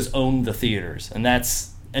studios owned the theaters, and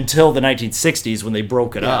that's until the 1960s when they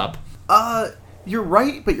broke it up. You're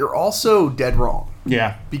right, but you're also dead wrong.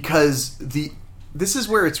 Yeah. Because this is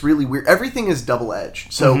where it's really weird. Everything is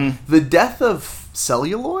double-edged. So the death of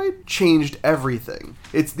celluloid changed everything.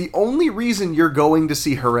 It's the only reason you're going to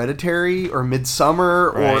see Hereditary or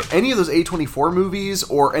Midsommar or any of those A24 movies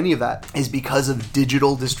or any of that is because of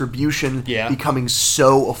digital distribution becoming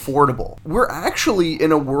so affordable. We're actually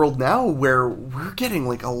in a world now where we're getting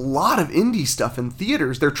like a lot of indie stuff in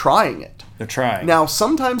theaters. They're trying it. Now,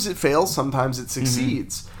 sometimes it fails, sometimes it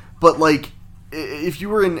succeeds. But like, if you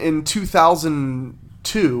were in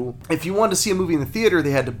 2002, if you wanted to see a movie in the theater, they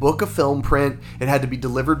had to book a film print. It had to be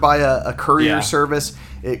delivered by a courier service.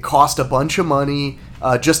 It cost a bunch of money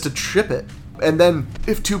just to ship it. And then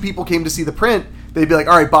if 2 people came to see the print, they'd be like,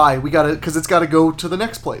 all right, bye. We got to, because it's got to go to the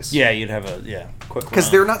next place. Yeah, you'd have quick. Because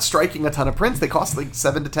they're not striking a ton of prints. They cost like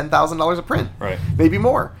 $7,000 to $10,000 a print. Right. Maybe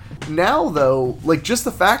more. Now, though, like just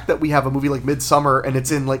the fact that we have a movie like Midsommar and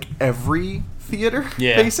it's in like every theater,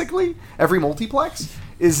 basically, every multiplex,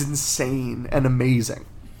 is insane and amazing.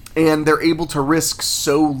 And they're able to risk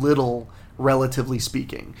so little relatively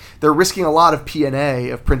speaking. They're risking a lot of P&A,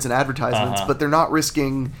 of prints and advertisements, but they're not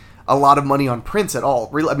risking a lot of money on prints at all.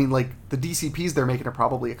 Really, I mean, like, the DCPs they're making are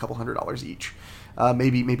probably a couple $100 each.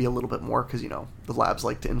 Maybe a little bit more, because, you know, the labs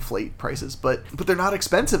like to inflate prices, but they're not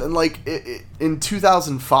expensive. And like in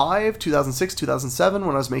 2005, 2006, 2007,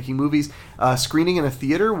 when I was making movies, screening in a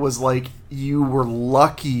theater was like, you were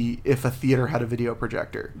lucky if a theater had a video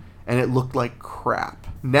projector, and it looked like crap.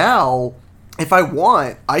 Now, if I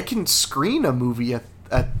want, I can screen a movie at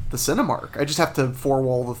the Cinemark. I just have to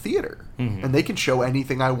four-wall the theater, and they can show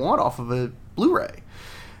anything I want off of a Blu-ray.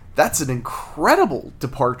 That's an incredible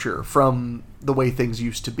departure from the way things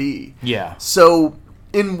used to be. Yeah. So,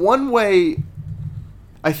 in one way,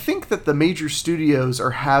 I think that the major studios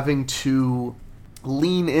are having to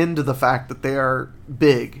lean into the fact that they are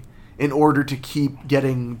big in order to keep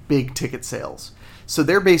getting big ticket sales. So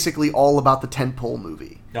they're basically all about the tentpole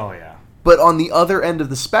movie. Oh, yeah. But on the other end of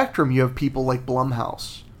the spectrum, you have people like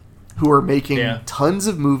Blumhouse, who are making tons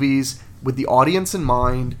of movies with the audience in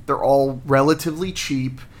mind. They're all relatively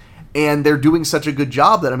cheap. And they're doing such a good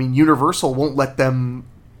job that, I mean, Universal won't let them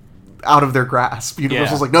out of their grasp.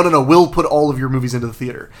 Universal's like, no, we'll put all of your movies into the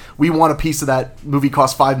theater. We want a piece of that movie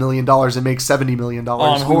costs $5 million and makes $70 million.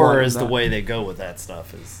 On horror is the way they go with that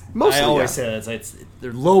stuff. Mostly, I always say that.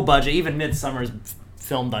 They're low budget. Even Midsummer is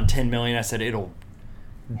filmed on $10 million. I said it'll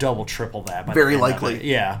double, triple that. Very likely.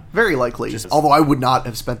 Yeah. Very likely. Although I would not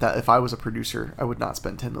have spent that if I was a producer. I would not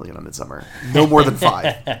spend $10 million on Midsummer. No more than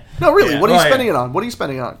 5. No, really. What are you spending it on? What are you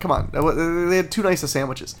spending it on? Come on. They had too nice of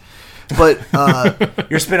sandwiches. But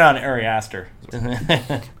you're spending on Ari Aster.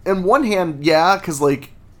 On one hand, yeah, because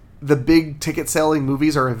like the big ticket selling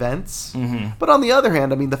movies are events. Mm-hmm. But on the other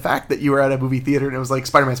hand, I mean, the fact that you were at a movie theater and it was like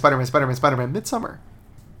Spider-Man, Midsummer.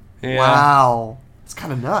 Yeah. Wow. It's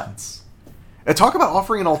kind of nuts. And talk about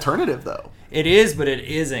offering an alternative, though. It is, but it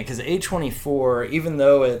isn't, because A24, even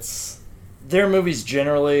though their movies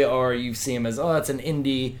generally are, you see them as, it's an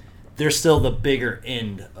indie, they're still the bigger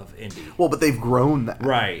end of indie. Well, but they've grown that.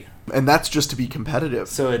 Right. And that's just to be competitive.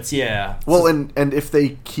 So it's, Well, and if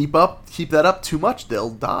they keep that up too much,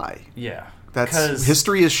 they'll die. Yeah.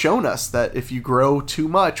 History has shown us that if you grow too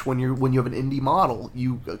much when you have an indie model,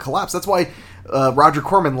 you collapse. That's why Roger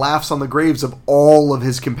Corman laughs on the graves of all of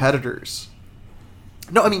his competitors.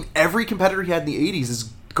 No, I mean, every competitor he had in the 80s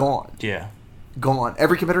is gone. Yeah. Gone.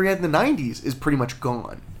 Every competitor he had in the 90s is pretty much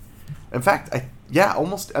gone. In fact,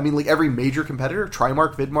 almost, I mean, like every major competitor,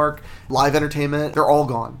 Trimark, Vidmark, Live Entertainment, they're all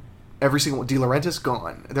gone. Every single one. De Laurentiis,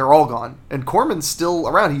 gone. They're all gone. And Corman's still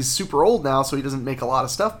around. He's super old now, so he doesn't make a lot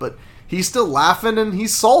of stuff, but he's still laughing and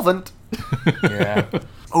he's solvent. Yeah.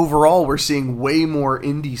 Overall, we're seeing way more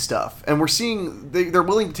indie stuff. And we're seeing they're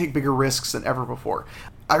willing to take bigger risks than ever before.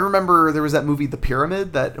 I remember there was that movie, The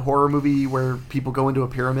Pyramid, that horror movie where people go into a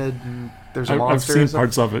pyramid and there's a monster. I've seen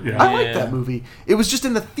parts of it. Yeah, I like that movie. It was just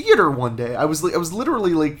in the theater one day. I was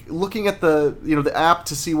literally like looking at the app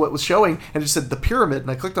to see what was showing, and it just said The Pyramid, and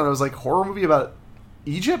I clicked on it. It was like horror movie about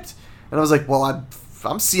Egypt, and I was like, well,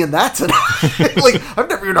 I'm seeing that tonight. Like, I've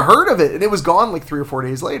never even heard of it, and it was gone like 3 or 4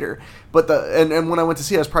 days later. But and when I went to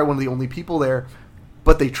see it, I was probably one of the only people there.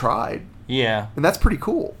 But they tried. Yeah, and that's pretty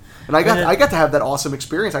cool. And I got to have that awesome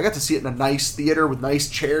experience. I got to see it in a nice theater with nice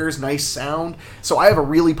chairs, nice sound. So I have a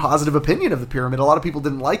really positive opinion of The Pyramid. A lot of people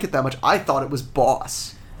didn't like it that much. I thought it was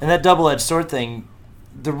boss. And that double-edged sword thing,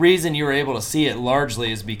 the reason you were able to see it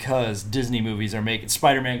largely is because Disney movies are making...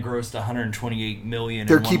 Spider-Man grossed $128 million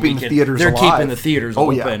They're in one keeping weekend. the theaters alive. They're keeping the theaters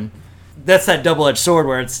open. Yeah. That's that double-edged sword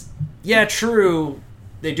where it's... Yeah, true.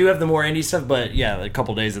 They do have the more indie stuff, but yeah, a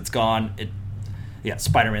couple days it's gone.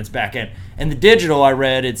 Spider-Man's back in. And the digital, I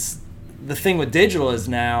read, the thing with digital is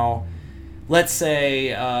now, let's say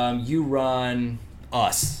you run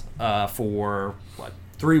Us for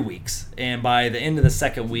 3 weeks, and by the end of the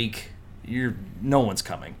second week, no one's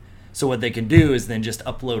coming. So what they can do is then just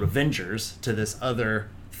upload Avengers to this other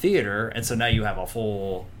theater, and so now you have a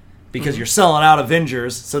full, because you're selling out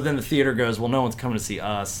Avengers. So then the theater goes, well, no one's coming to see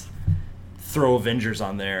Us. Throw Avengers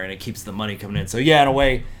on there, and it keeps the money coming in. So yeah, in a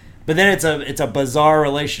way, but then it's a bizarre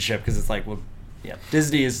relationship because it's like, well, yeah,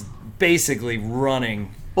 Disney is basically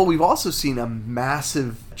running. Well, we've also seen a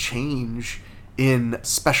massive change in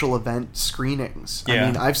special event screenings. Yeah. I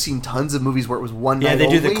mean, I've seen tons of movies where it was one night only. Yeah,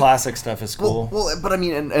 they do the classic stuff. It's cool. Well, but I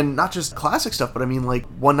mean, and not just classic stuff, but I mean, like,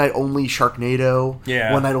 one night only Sharknado,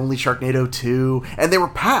 one night only Sharknado 2, and they were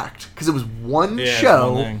packed because it was one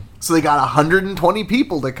show. So they got 120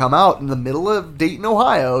 people to come out in the middle of Dayton,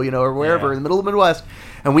 Ohio, or wherever, in the middle of the Midwest.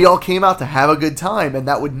 And we all came out to have a good time, and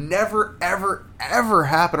that would never, ever, ever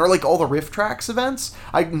happen. Or like all the Riff Tracks events,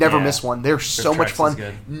 I never miss one. They're so much fun.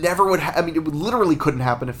 Never would. It would literally couldn't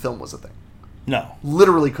happen if film was a thing. No.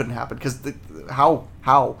 Literally couldn't happen because how?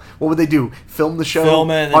 What would they do? Film the show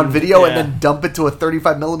on video and then dump it to a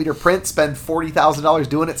 35mm print, spend $40,000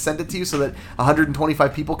 doing it, send it to you so that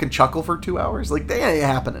 125 people can chuckle for 2 hours? Like, that ain't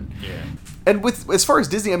happening. Yeah. And as far as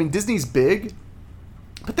Disney, I mean, Disney's big,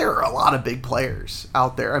 but there are a lot of big players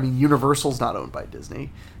out there. I mean, Universal's not owned by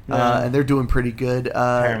Disney. And they're doing pretty good.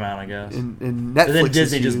 Paramount, I guess. In Netflix, but then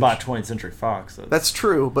Disney just bought 20th Century Fox. So that's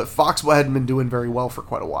true, but Fox hadn't been doing very well for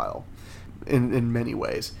quite a while, in many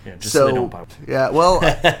ways. Yeah, just so they don't buy. Yeah, well,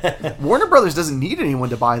 Warner Brothers doesn't need anyone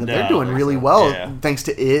to buy them. They're doing really well thanks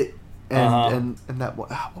to it and that.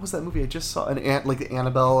 What was that movie I just saw? Like the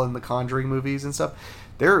Annabelle and the Conjuring movies and stuff.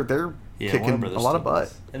 They're kicking a lot of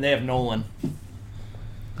butt. And they have Nolan.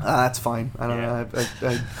 That's fine. I don't know.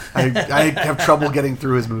 I have trouble getting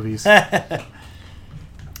through his movies. They're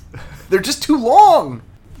just too long.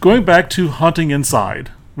 Going back to Haunting Inside,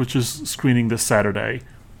 which is screening this Saturday,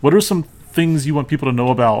 what are some things you want people to know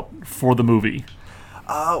about for the movie?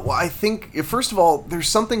 Well, I think, first of all, there's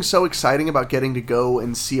something so exciting about getting to go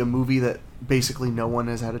and see a movie that basically no one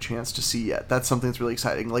has had a chance to see yet. That's something that's really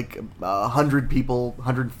exciting. Like 100 people,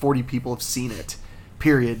 140 people have seen it.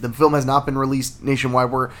 Period. The film has not been released nationwide.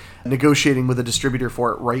 We're negotiating with a distributor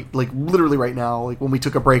for it literally right now. Like when we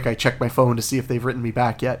took a break, I checked my phone to see if they've written me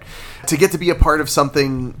back yet. To get to be a part of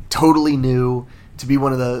something totally new, to be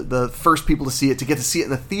one of the first people to see it, to get to see it in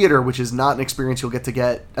the theater, which is not an experience you'll get to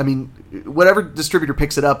get. I mean, whatever distributor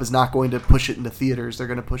picks it up is not going to push it into theaters. They're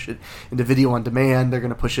going to push it into video on demand. They're going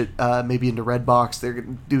to push it maybe into Redbox. They're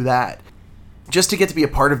going to do that. Just to get to be a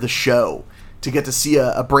part of the show, to get to see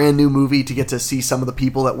a brand new movie, to get to see some of the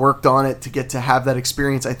people that worked on it, to get to have that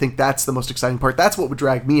experience, I think that's the most exciting part. That's what would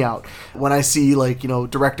drag me out. When I see,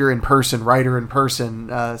 director in person, writer in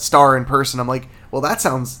person, star in person, I'm like, well, that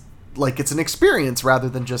sounds like it's an experience rather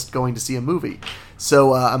than just going to see a movie.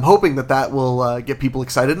 So I'm hoping that will get people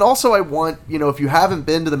excited. And also I want, if you haven't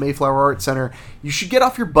been to the Mayflower Art Center, you should get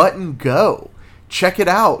off your butt and go. Check it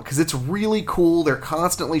out, because it's really cool. They're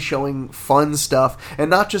constantly showing fun stuff, and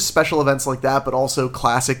not just special events like that, but also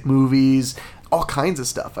classic movies, all kinds of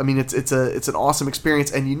stuff. I mean, it's an awesome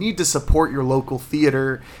experience, and you need to support your local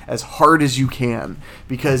theater as hard as you can,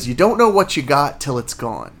 because you don't know what you got till it's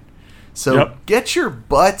gone. So Get your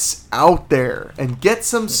butts out there and get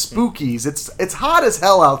some spookies. It's hot as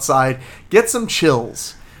hell outside. Get some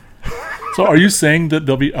chills. So are you saying that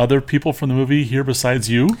there'll be other people from the movie here besides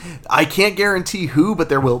you? I can't guarantee who, but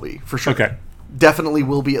there will be, for sure. Okay. Definitely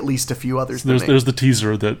will be at least a few others. So there's the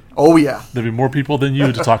teaser that... Oh, yeah. There'll be more people than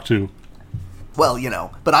you to talk to. Well,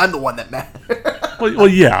 but I'm the one that matters. well,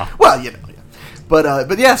 yeah. Well, yeah.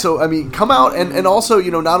 But yeah, so, I mean, come out and also,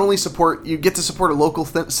 not only you get to support a local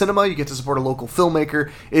cinema, you get to support a local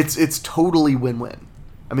filmmaker. It's totally win-win.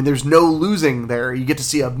 I mean, there's no losing there. You get to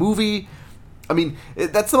see a movie... I mean,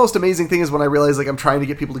 that's the most amazing thing is when I realize, I'm trying to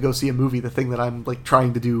get people to go see a movie, the thing that I'm,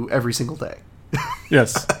 trying to do every single day.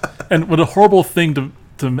 Yes. And what a horrible thing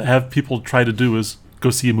to have people try to do is go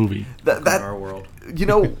see a movie. That our world.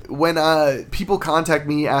 When people contact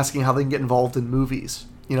me asking how they can get involved in movies,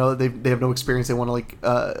 they have no experience, they want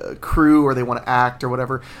to, crew or they want to act or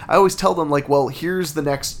whatever, I always tell them, well, here's the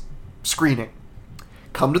next screening.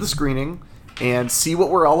 Come to the screening and see what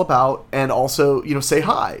we're all about, and also, say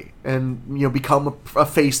hi, and, become a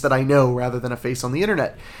face that I know rather than a face on the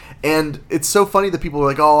internet. And it's so funny that people are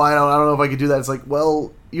like, oh, I don't know if I could do that. It's like,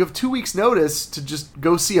 well, you have 2 weeks notice to just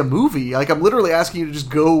go see a movie. I'm literally asking you to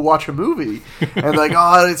just go watch a movie. And like,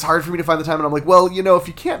 oh, it's hard for me to find the time. And I'm like, well, if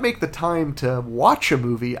you can't make the time to watch a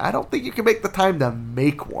movie, I don't think you can make the time to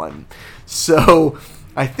make one. So...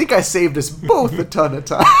 I think I saved us both a ton of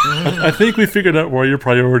time. I think we figured out where your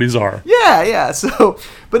priorities are. Yeah. So,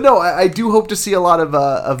 but no, I do hope to see a lot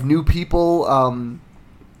of new people.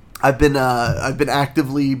 I've been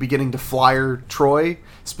actively beginning to flyer Troy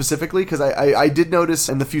specifically because I did notice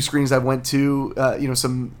in the few screenings I went to,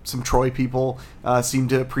 some Troy people seem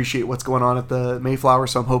to appreciate what's going on at the Mayflower.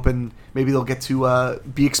 So I'm hoping maybe they'll get to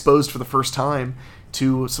be exposed for the first time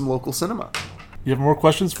to some local cinema. You have more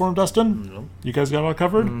questions for him, Dustin? No. You guys got it all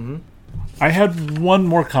covered? Mm-hmm. I had one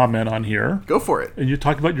more comment on here. Go for it. And you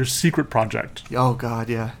talked about your secret project. Oh, God,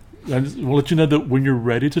 yeah. And we'll let you know that when you're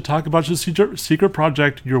ready to talk about your secret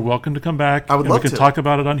project, you're welcome to come back. I would love to. We can talk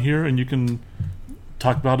about it on here, and you can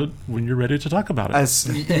talk about it when you're ready to talk about it. As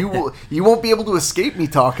you won't be able to escape me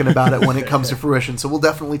talking about it when it comes to fruition, so we'll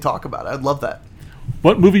definitely talk about it. I'd love that.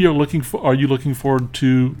 What movie are you looking forward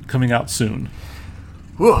to coming out soon?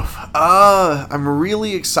 Oof. I'm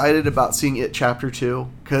really excited about seeing It Chapter 2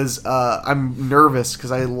 because I'm nervous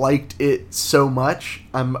because I liked it so much.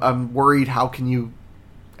 I'm worried how can you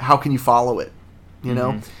follow it. you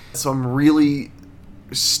know? So I'm really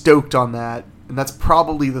stoked on that, and that's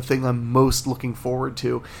probably the thing I'm most looking forward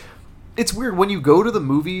to. It's weird, when you go to the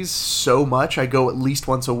movies so much, I go at least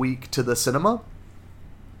once a week to the cinema,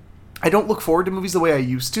 I don't look forward to movies the way I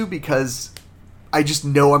used to, because I just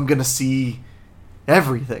know I'm going to see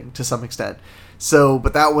everything to some extent. So,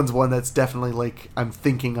 but that one's one that's definitely, like, I'm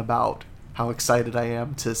thinking about how excited I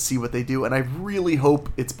am to see what they do, and I really hope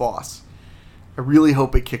it's Boss. I really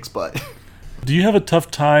hope it kicks butt. Do you have a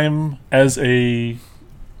tough time as a...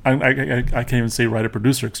 I can't even say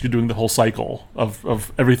writer-producer, because you're doing the whole cycle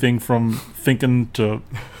of everything from thinking to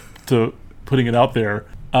putting it out there.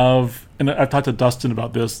 And I've talked to Dustin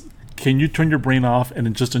about this. Can you turn your brain off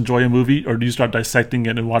and just enjoy a movie, or do you start dissecting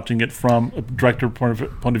it and watching it from a director point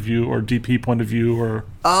of view or DP point of view? Or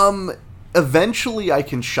eventually I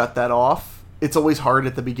can shut that off. It's always hard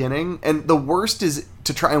at the beginning, and the worst is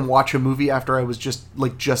to try and watch a movie after I was just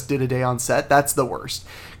did a day on set. That's the worst,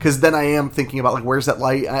 because then I am thinking about, like, where's that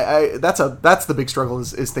light? That's the big struggle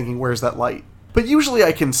is thinking, where's that light? But usually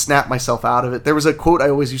I can snap myself out of it. There was a quote I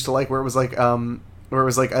always used to like where it was like, I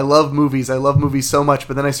love movies so much,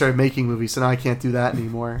 but then I started making movies, so now I can't do that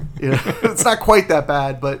anymore. You know? It's not quite that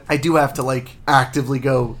bad, but I do have to, like, actively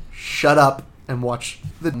go, shut up and watch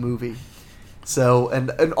the movie. So,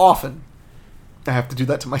 and often I have to do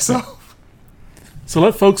that to myself. So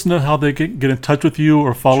let folks know how they get in touch with you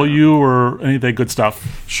or follow you or any of that good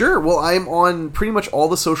stuff. Sure. Well, I'm on pretty much all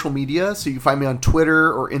the social media, so you can find me on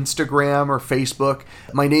Twitter or Instagram or Facebook.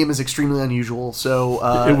 My name is extremely unusual, so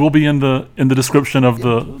it will be in the description of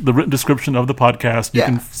the written description of the podcast. You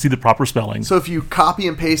can see the proper spelling. So if you copy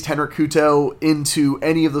and paste Henrik Kuto into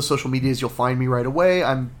any of the social medias, you'll find me right away.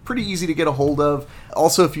 I'm pretty easy to get a hold of.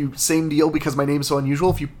 Also, if you, same deal, because my name is so unusual,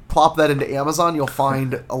 if you plop that into Amazon, you'll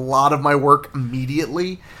find a lot of my work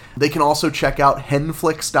immediately. They can also check out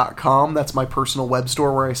henflix.com. That's my personal web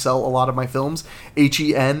store where I sell a lot of my films.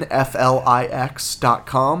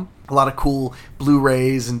 henflix.com. A lot of cool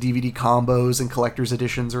Blu-rays and DVD combos and collector's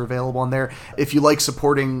editions are available on there. If you like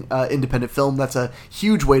supporting independent film, that's a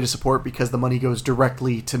huge way to support, because the money goes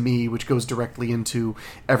directly to me, which goes directly into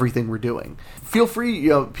everything we're doing. Feel free,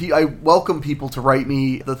 I welcome people to write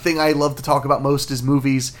me. The thing I love to talk about most is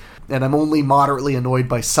movies, and I'm only moderately annoyed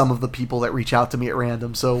by some of the people that reach out to me at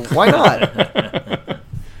random, so why not?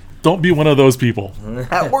 Don't be one of those people.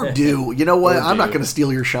 Or do. You know what? I'm not going to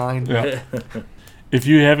steal your shine. Yeah. If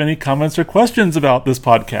you have any comments or questions about this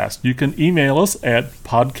podcast, you can email us at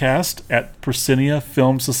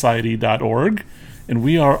podcast@PersineaFilmSociety.org. And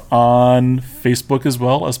we are on Facebook as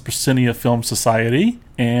well as Persinia Film Society.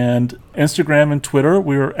 And Instagram and Twitter,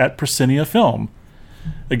 we're at Persinia Film.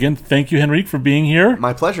 Again, thank you, Henrik, for being here.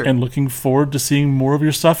 My pleasure. And looking forward to seeing more of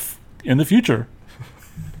your stuff in the future.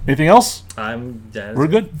 Anything else? I'm dead. We're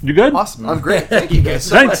good. You good? Awesome. I'm great. Thank you guys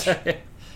so much.